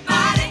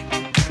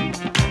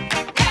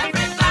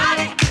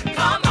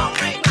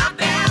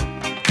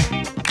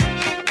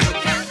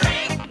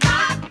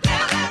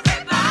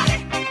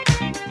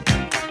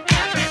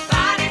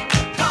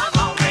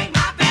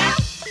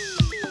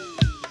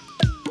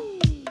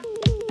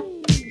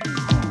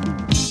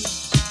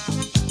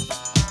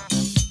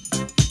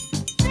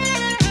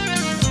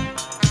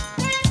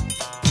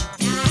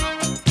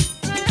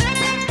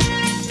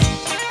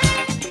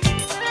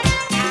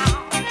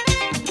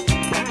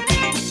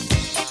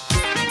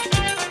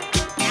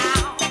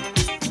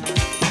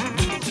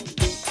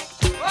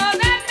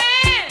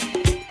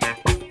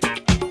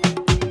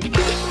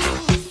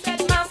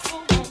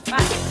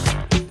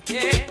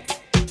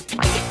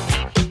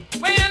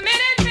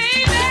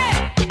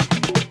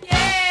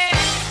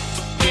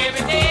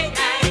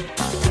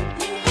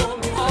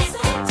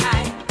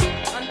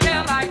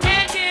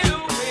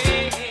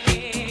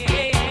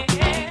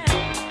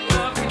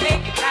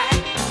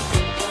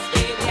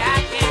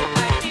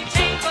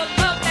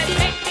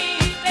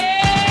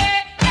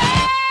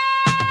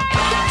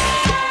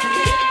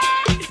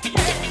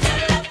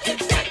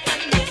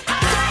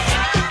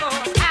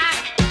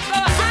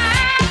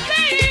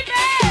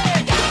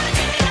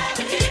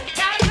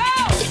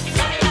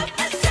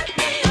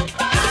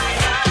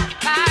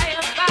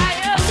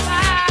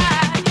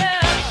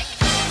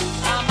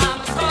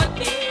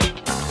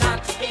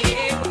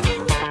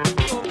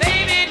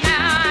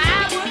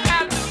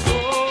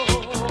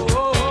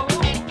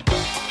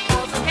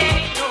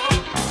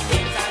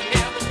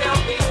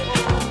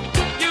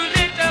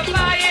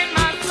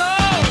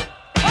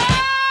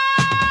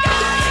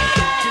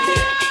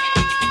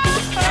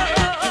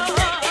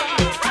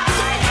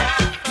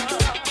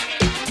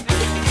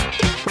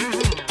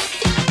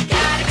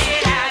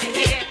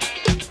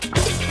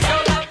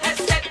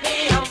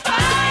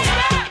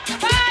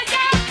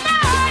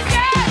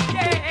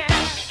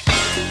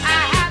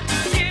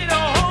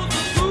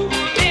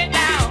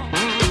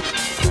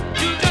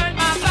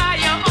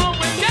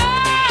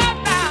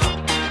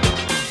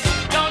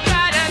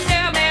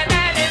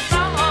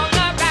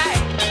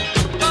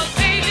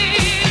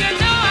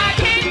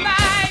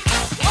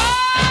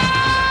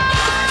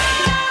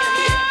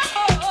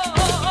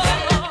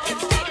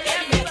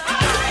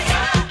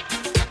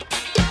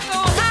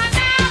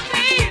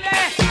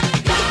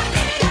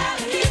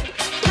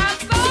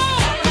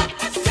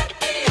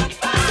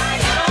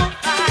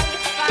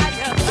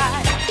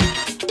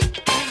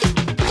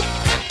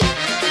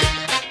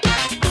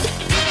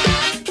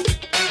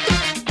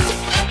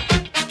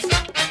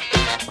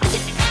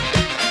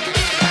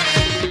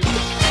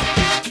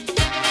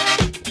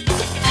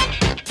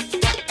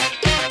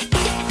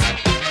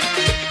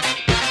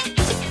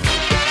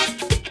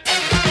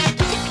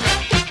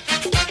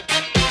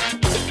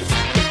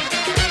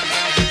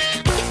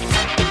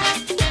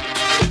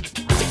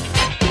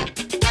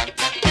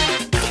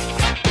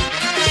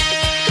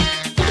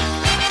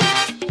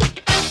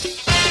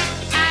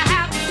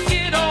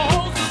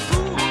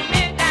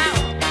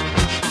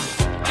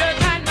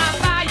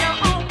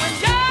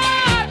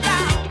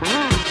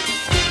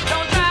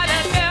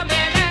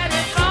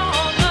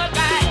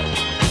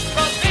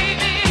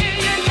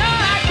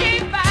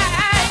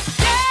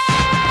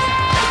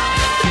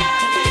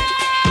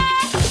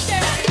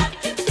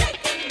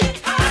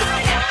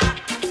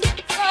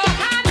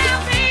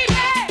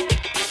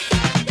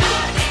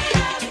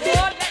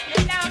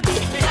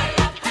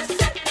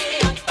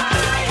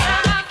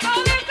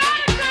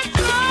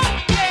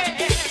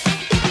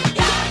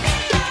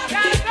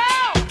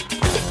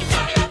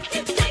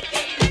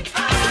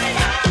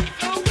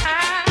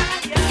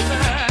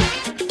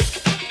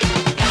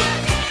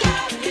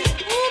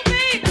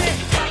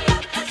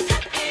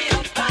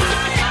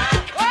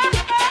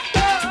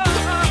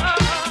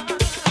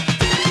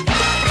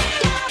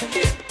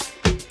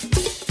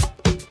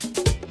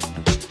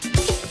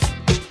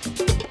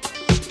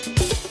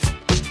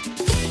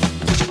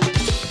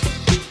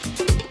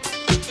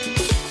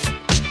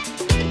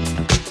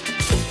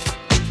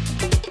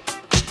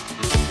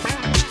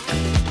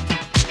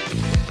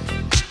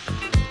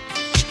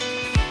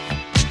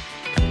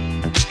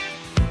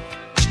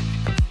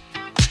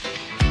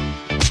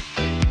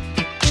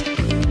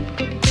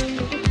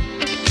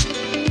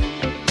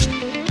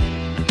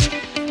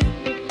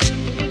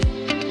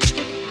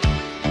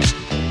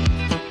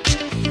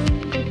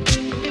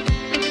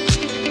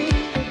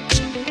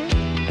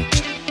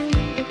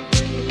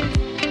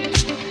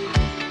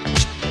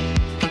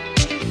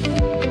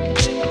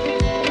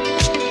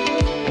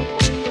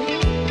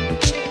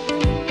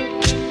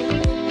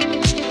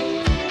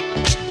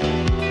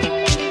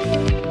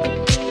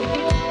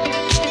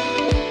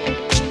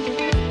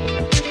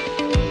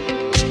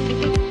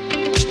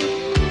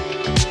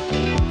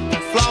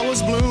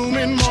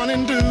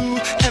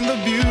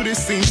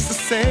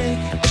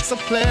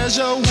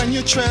 pleasure when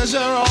you treasure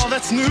all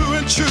that's new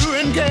and true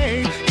and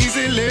gay.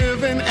 Easy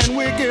living and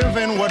we're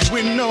giving what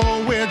we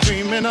know we're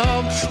dreaming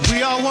of.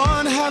 We are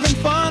one having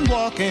fun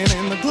walking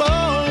in the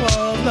glow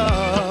of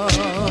love.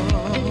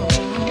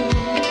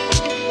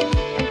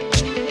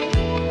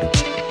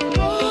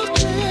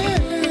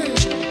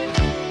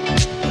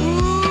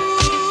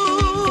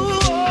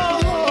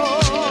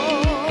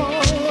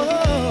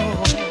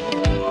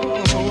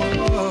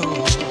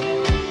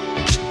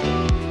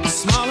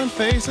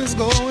 Faces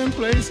going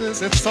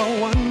places, it's so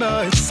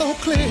wonder, it's so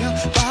clear.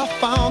 By a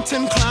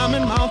fountain,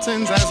 climbing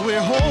mountains as we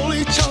hold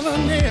each other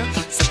near.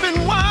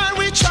 Sipping wine,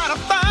 we try to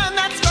find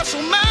that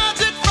special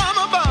magic from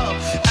above.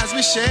 As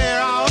we share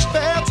our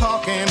affair,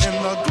 talking in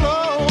the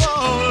glow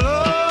of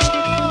love.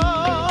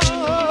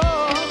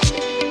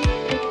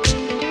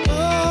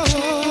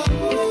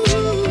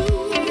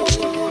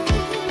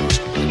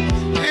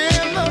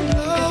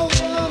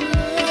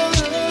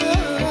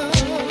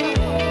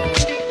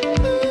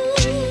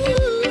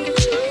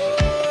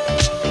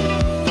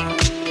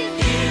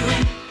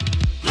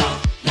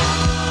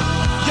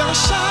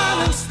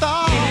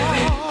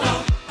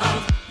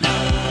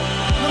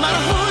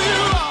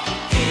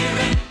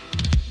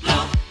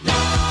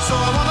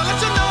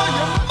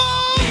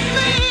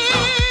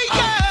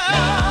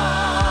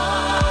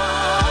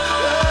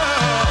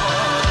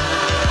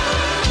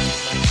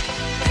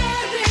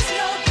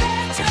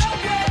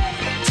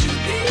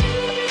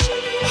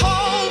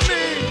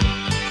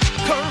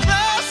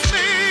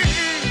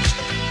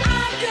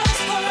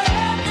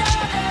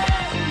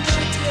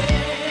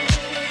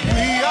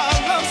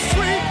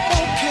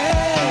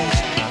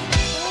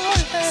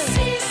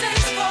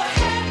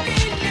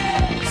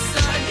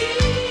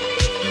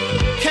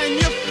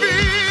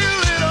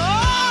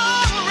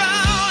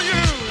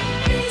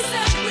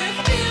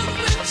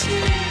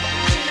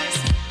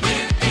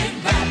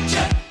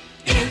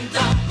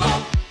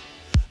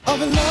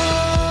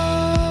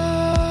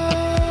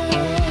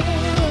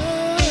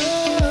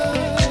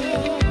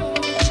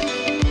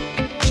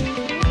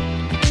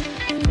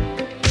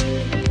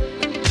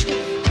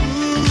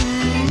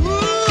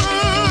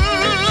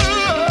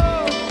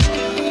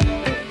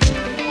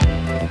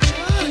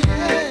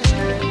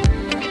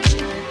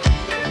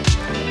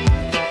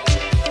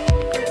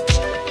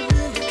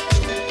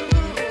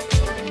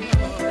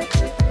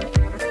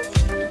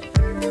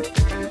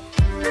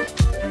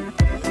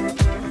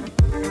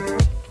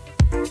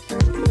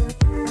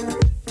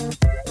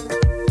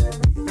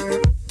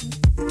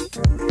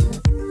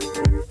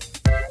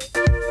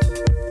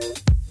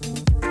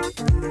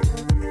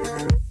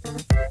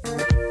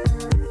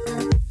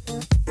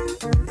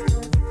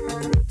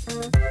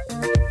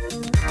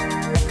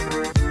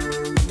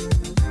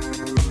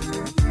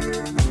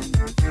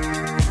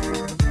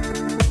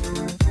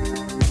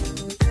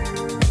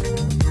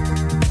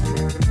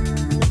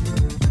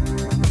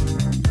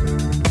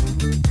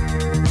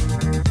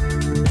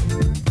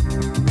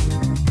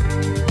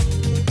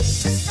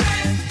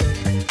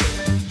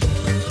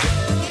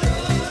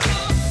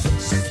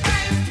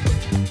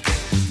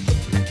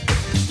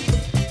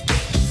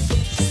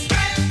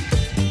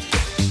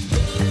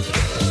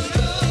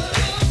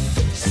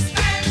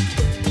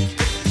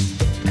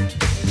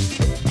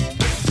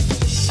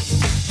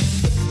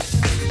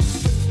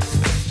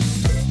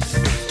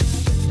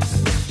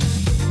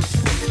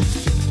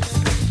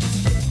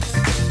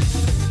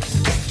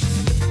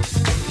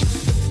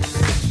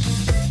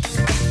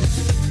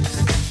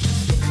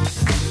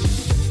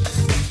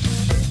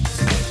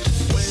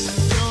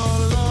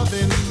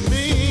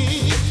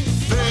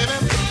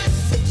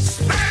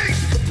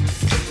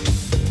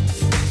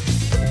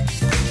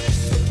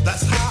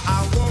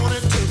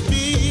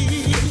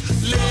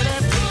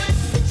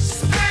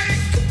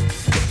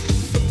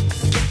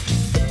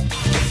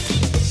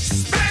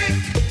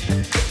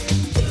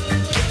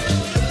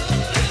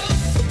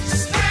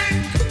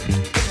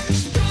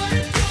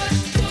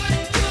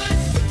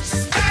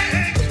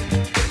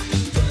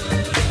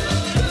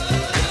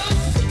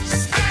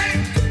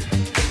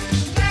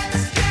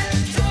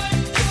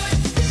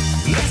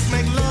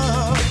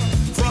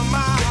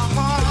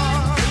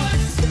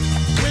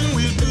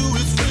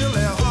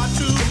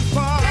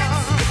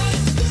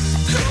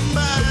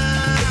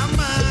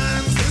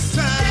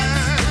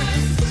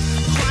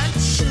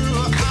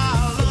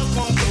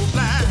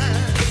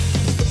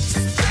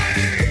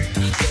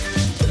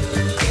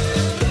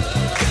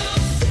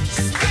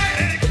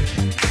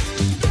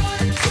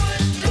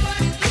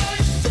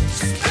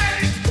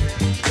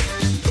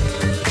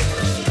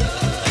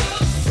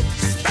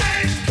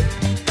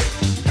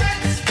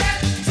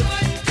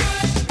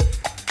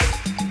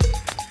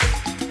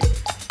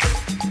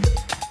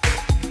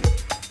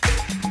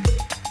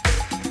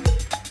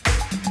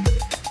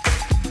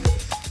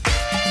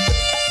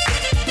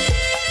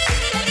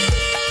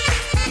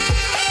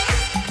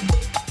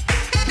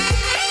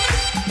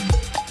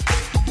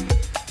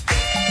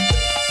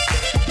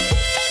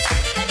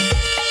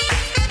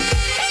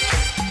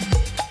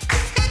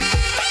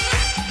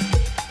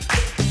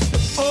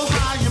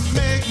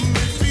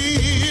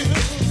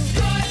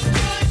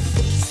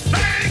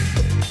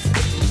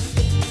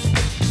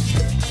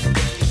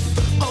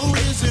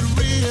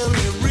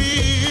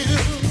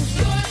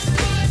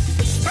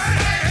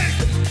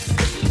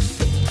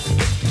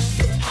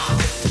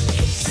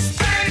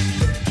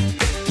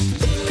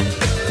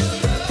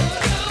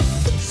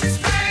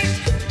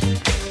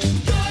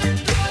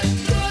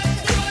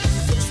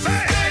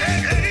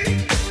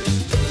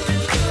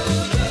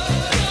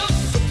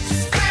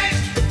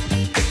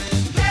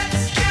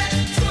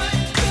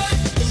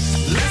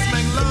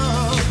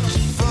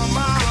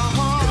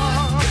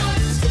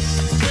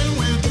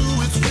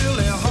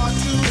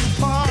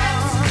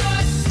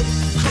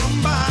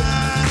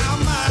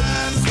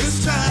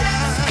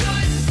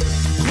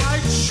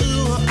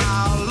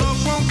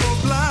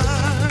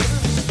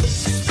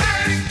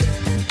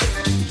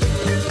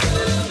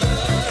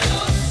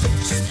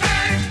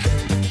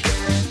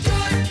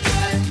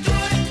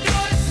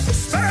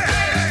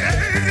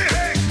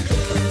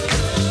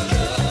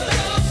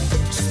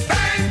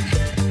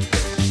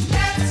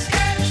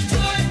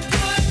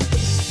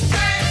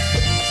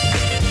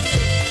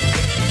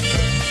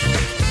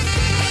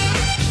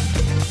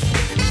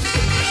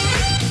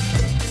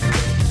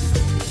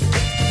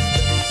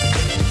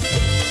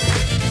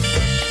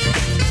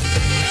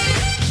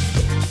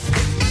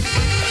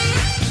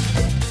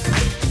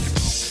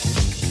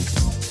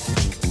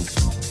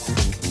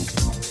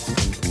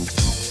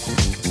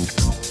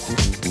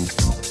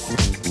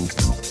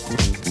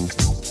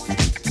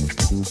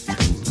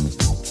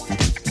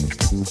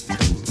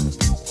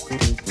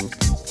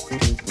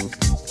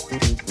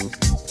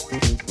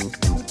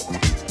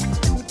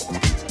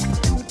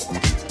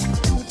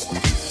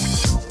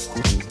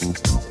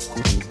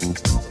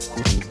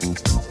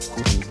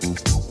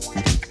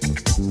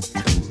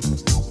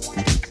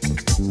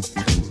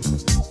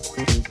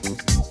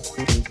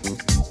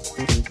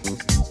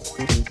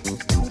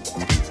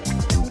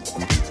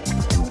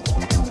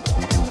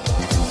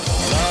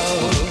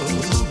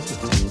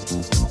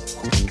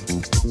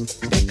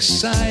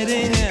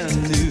 Exciting and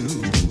new.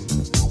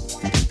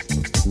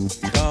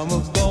 Come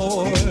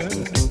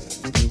aboard.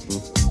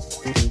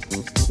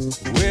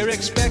 We're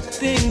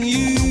expecting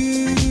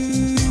you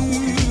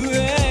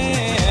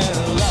and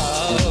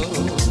love.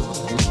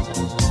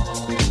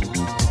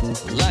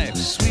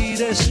 Life's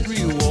sweetest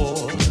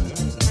reward.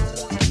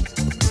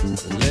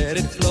 Let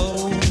it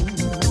flow.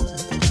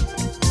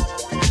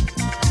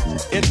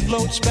 It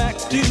floats back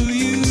to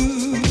you.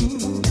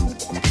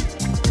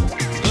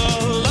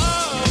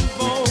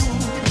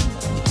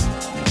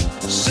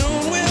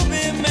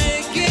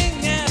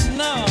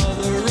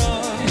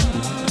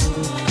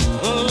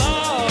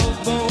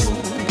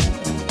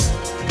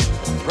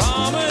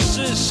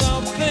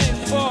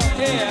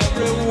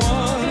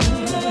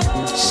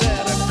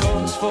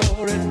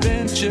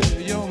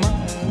 Your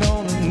mind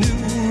on a new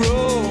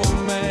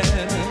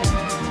romance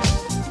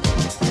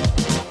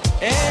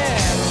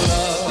and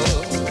love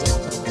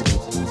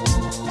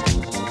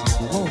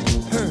won't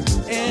hurt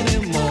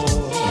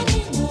anymore.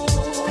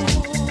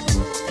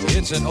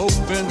 It's an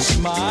open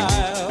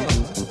smile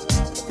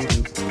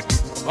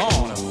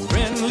on a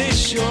friendly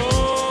shore.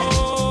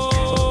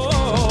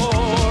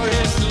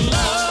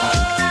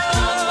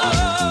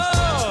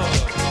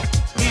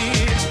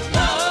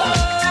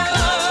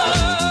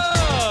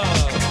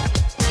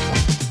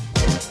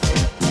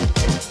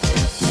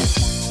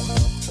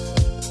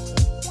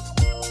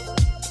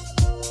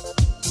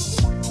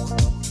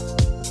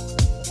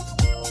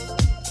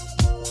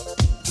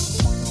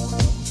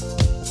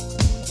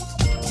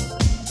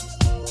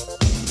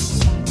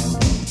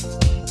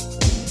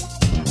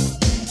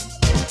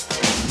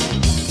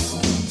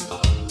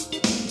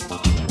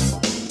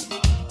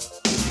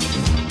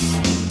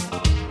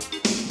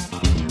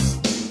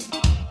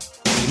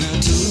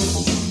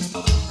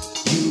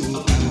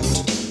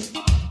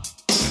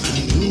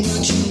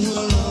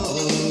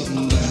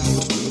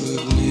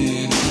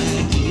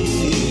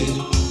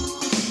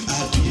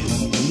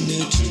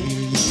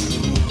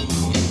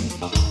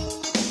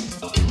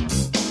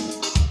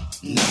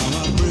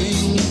 Now I bring